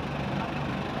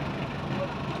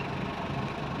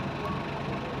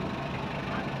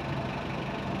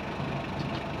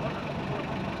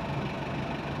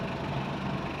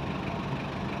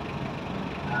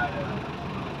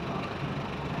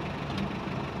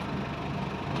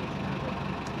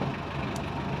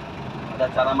 Ada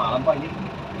acara malam Pak ini.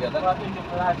 Kegiatan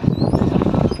 17.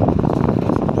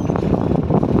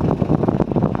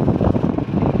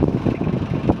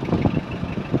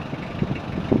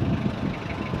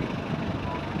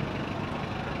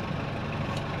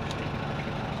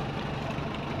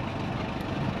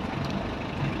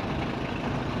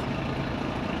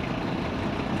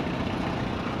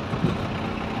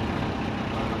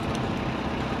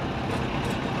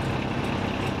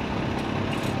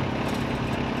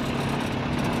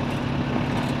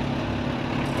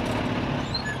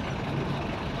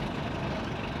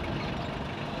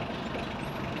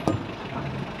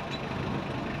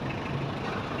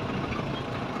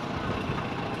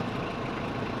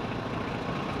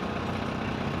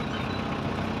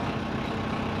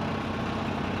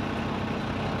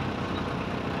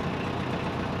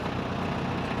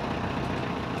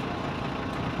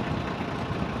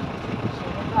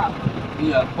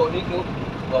 Iya, pohon itu.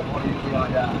 Dua pohon itu yang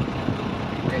ada.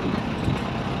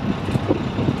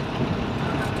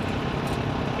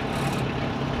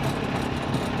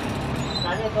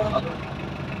 Tadi turun.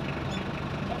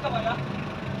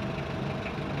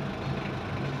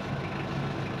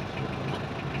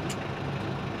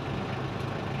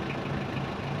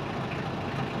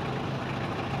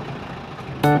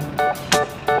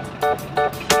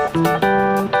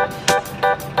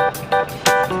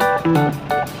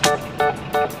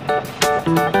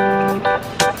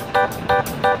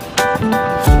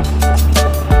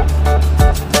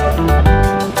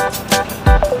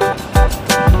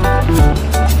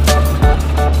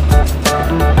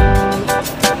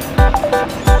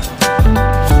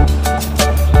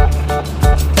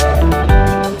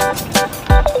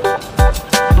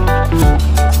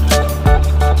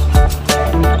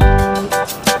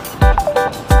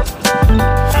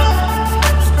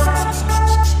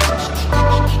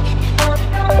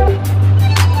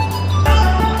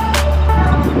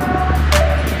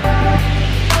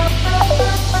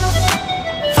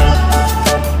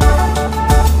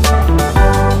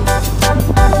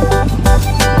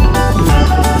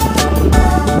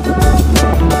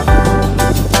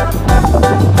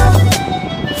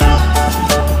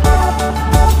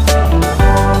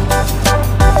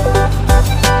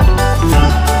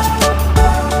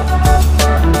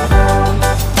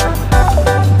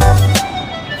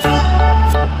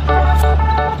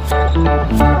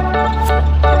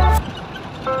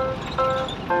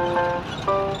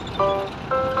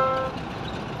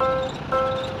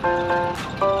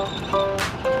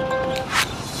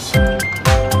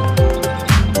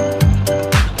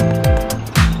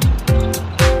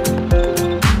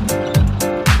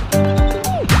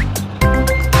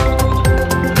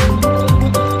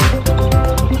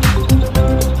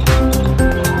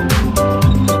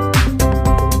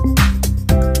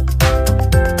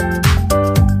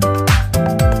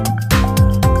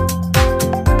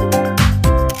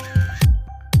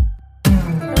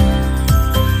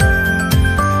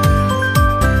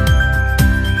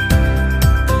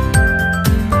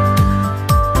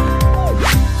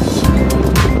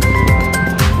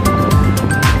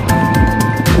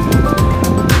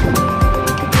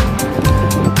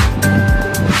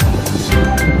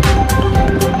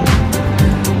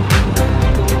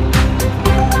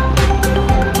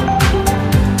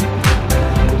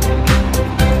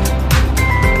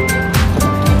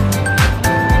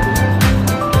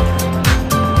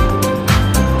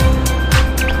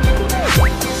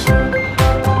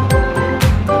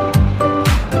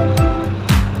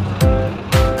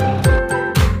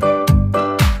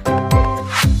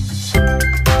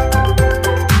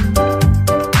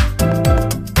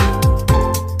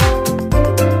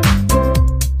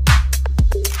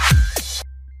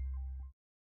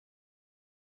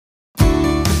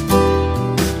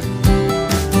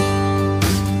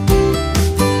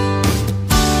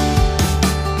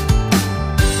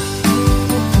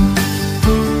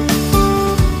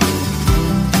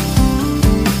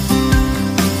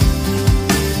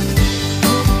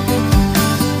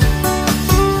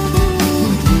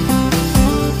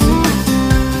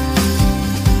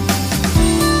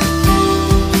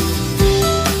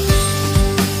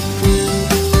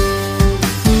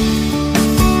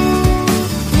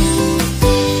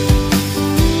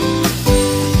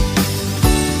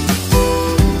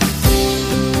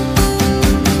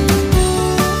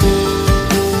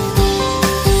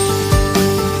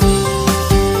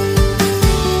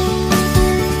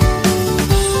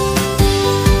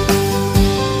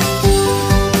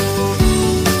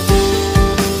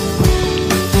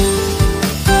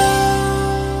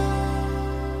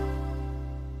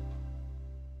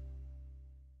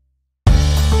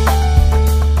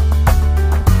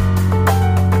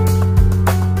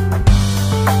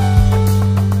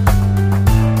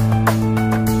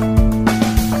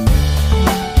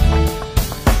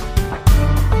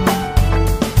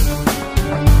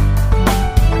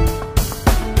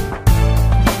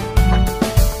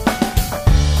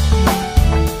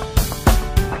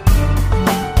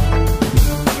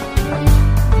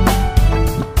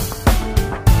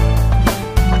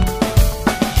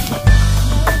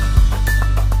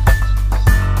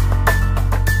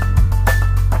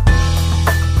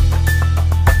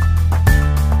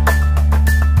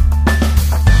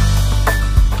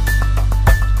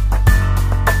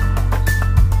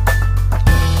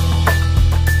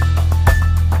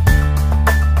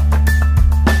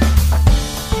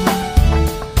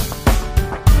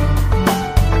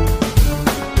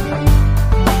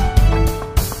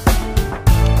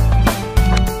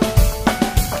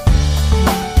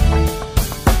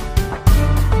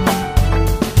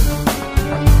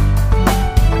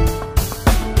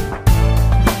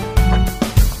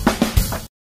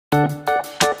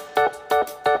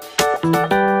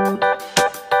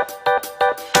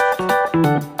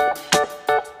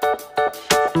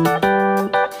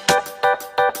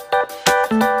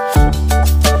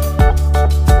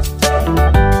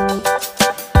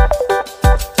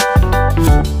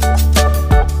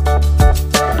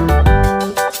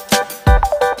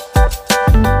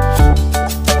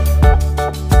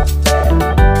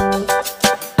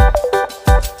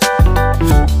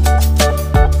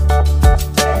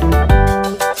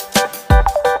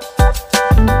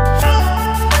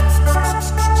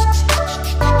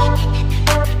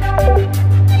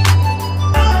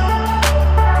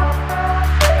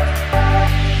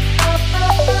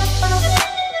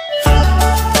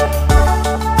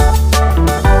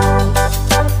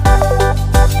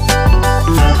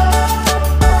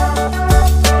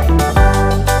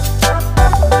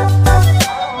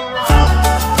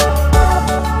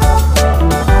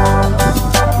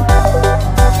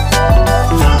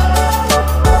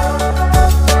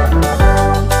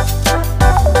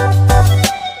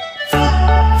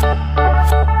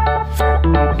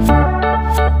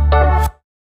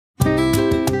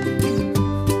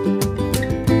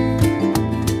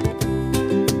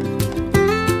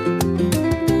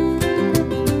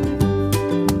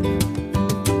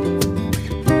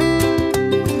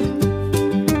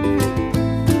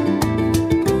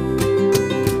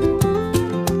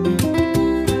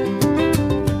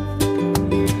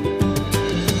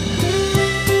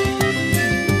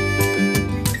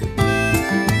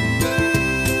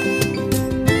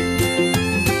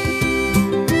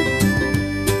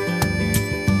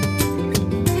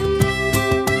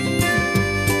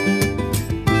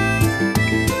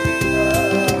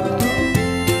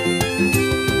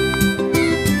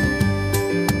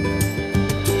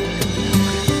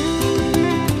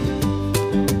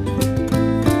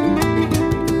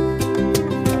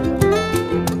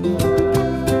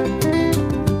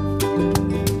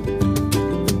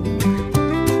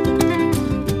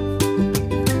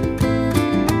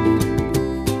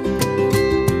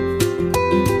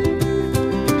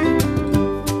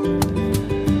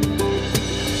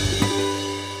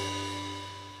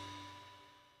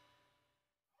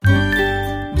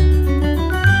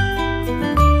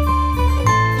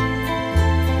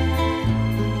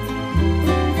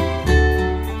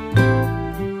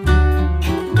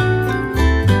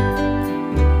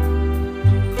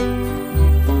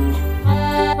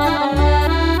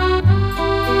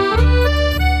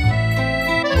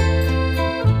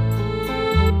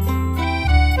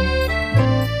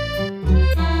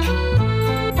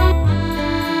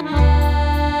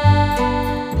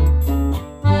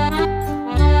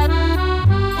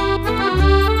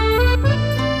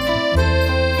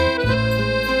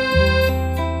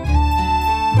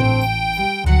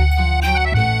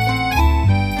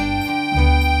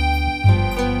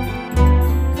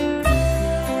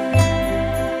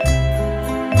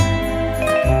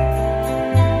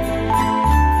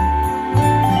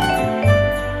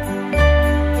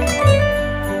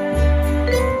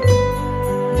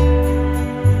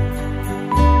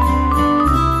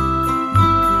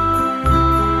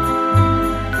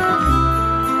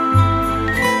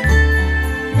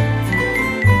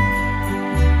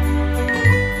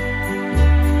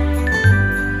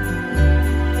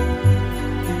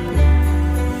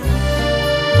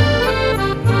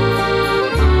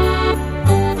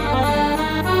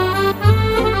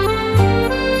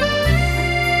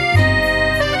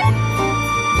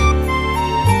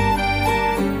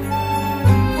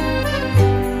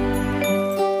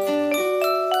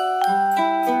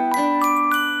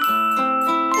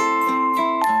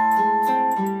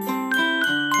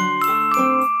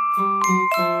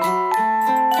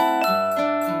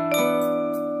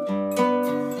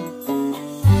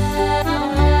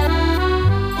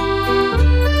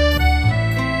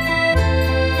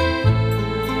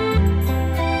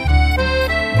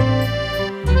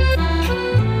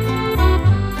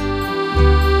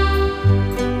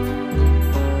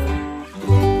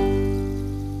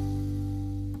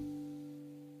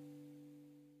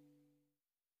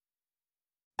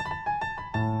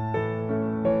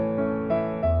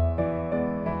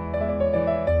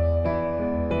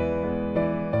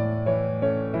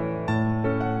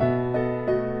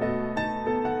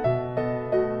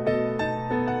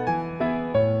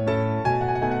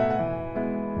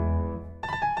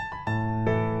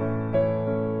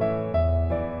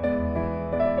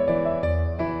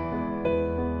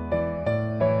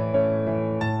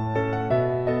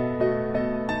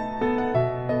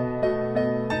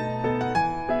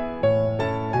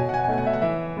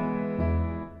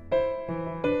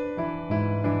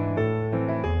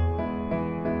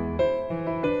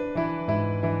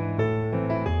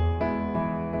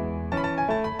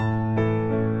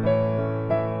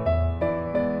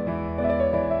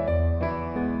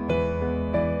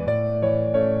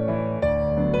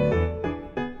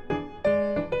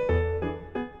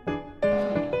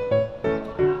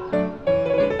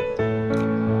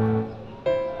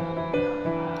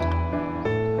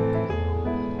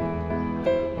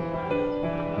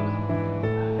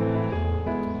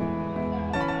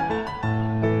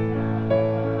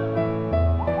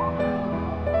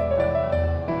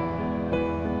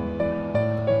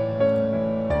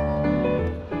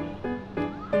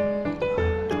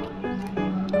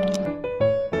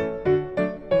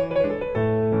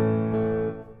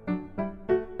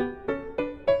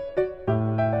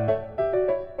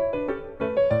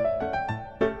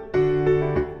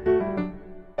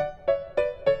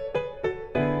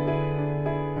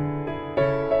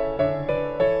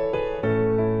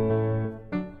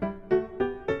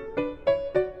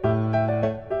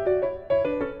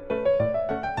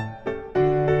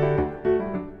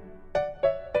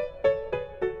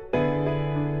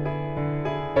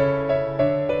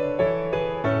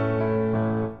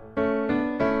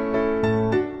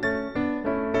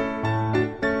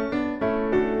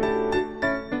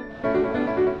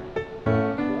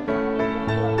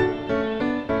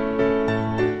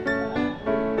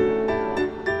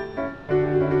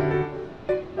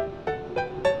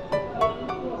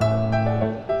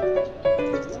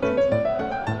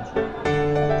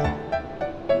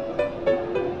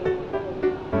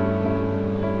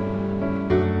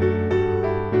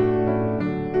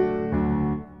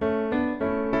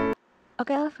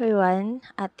 Okay, everyone,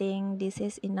 I think this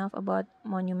is enough about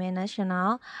Monument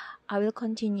National. I will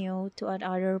continue to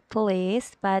another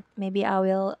place, but maybe I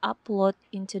will upload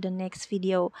into the next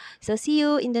video. So see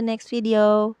you in the next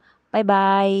video. Bye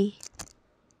bye.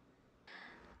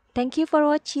 Thank you for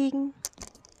watching.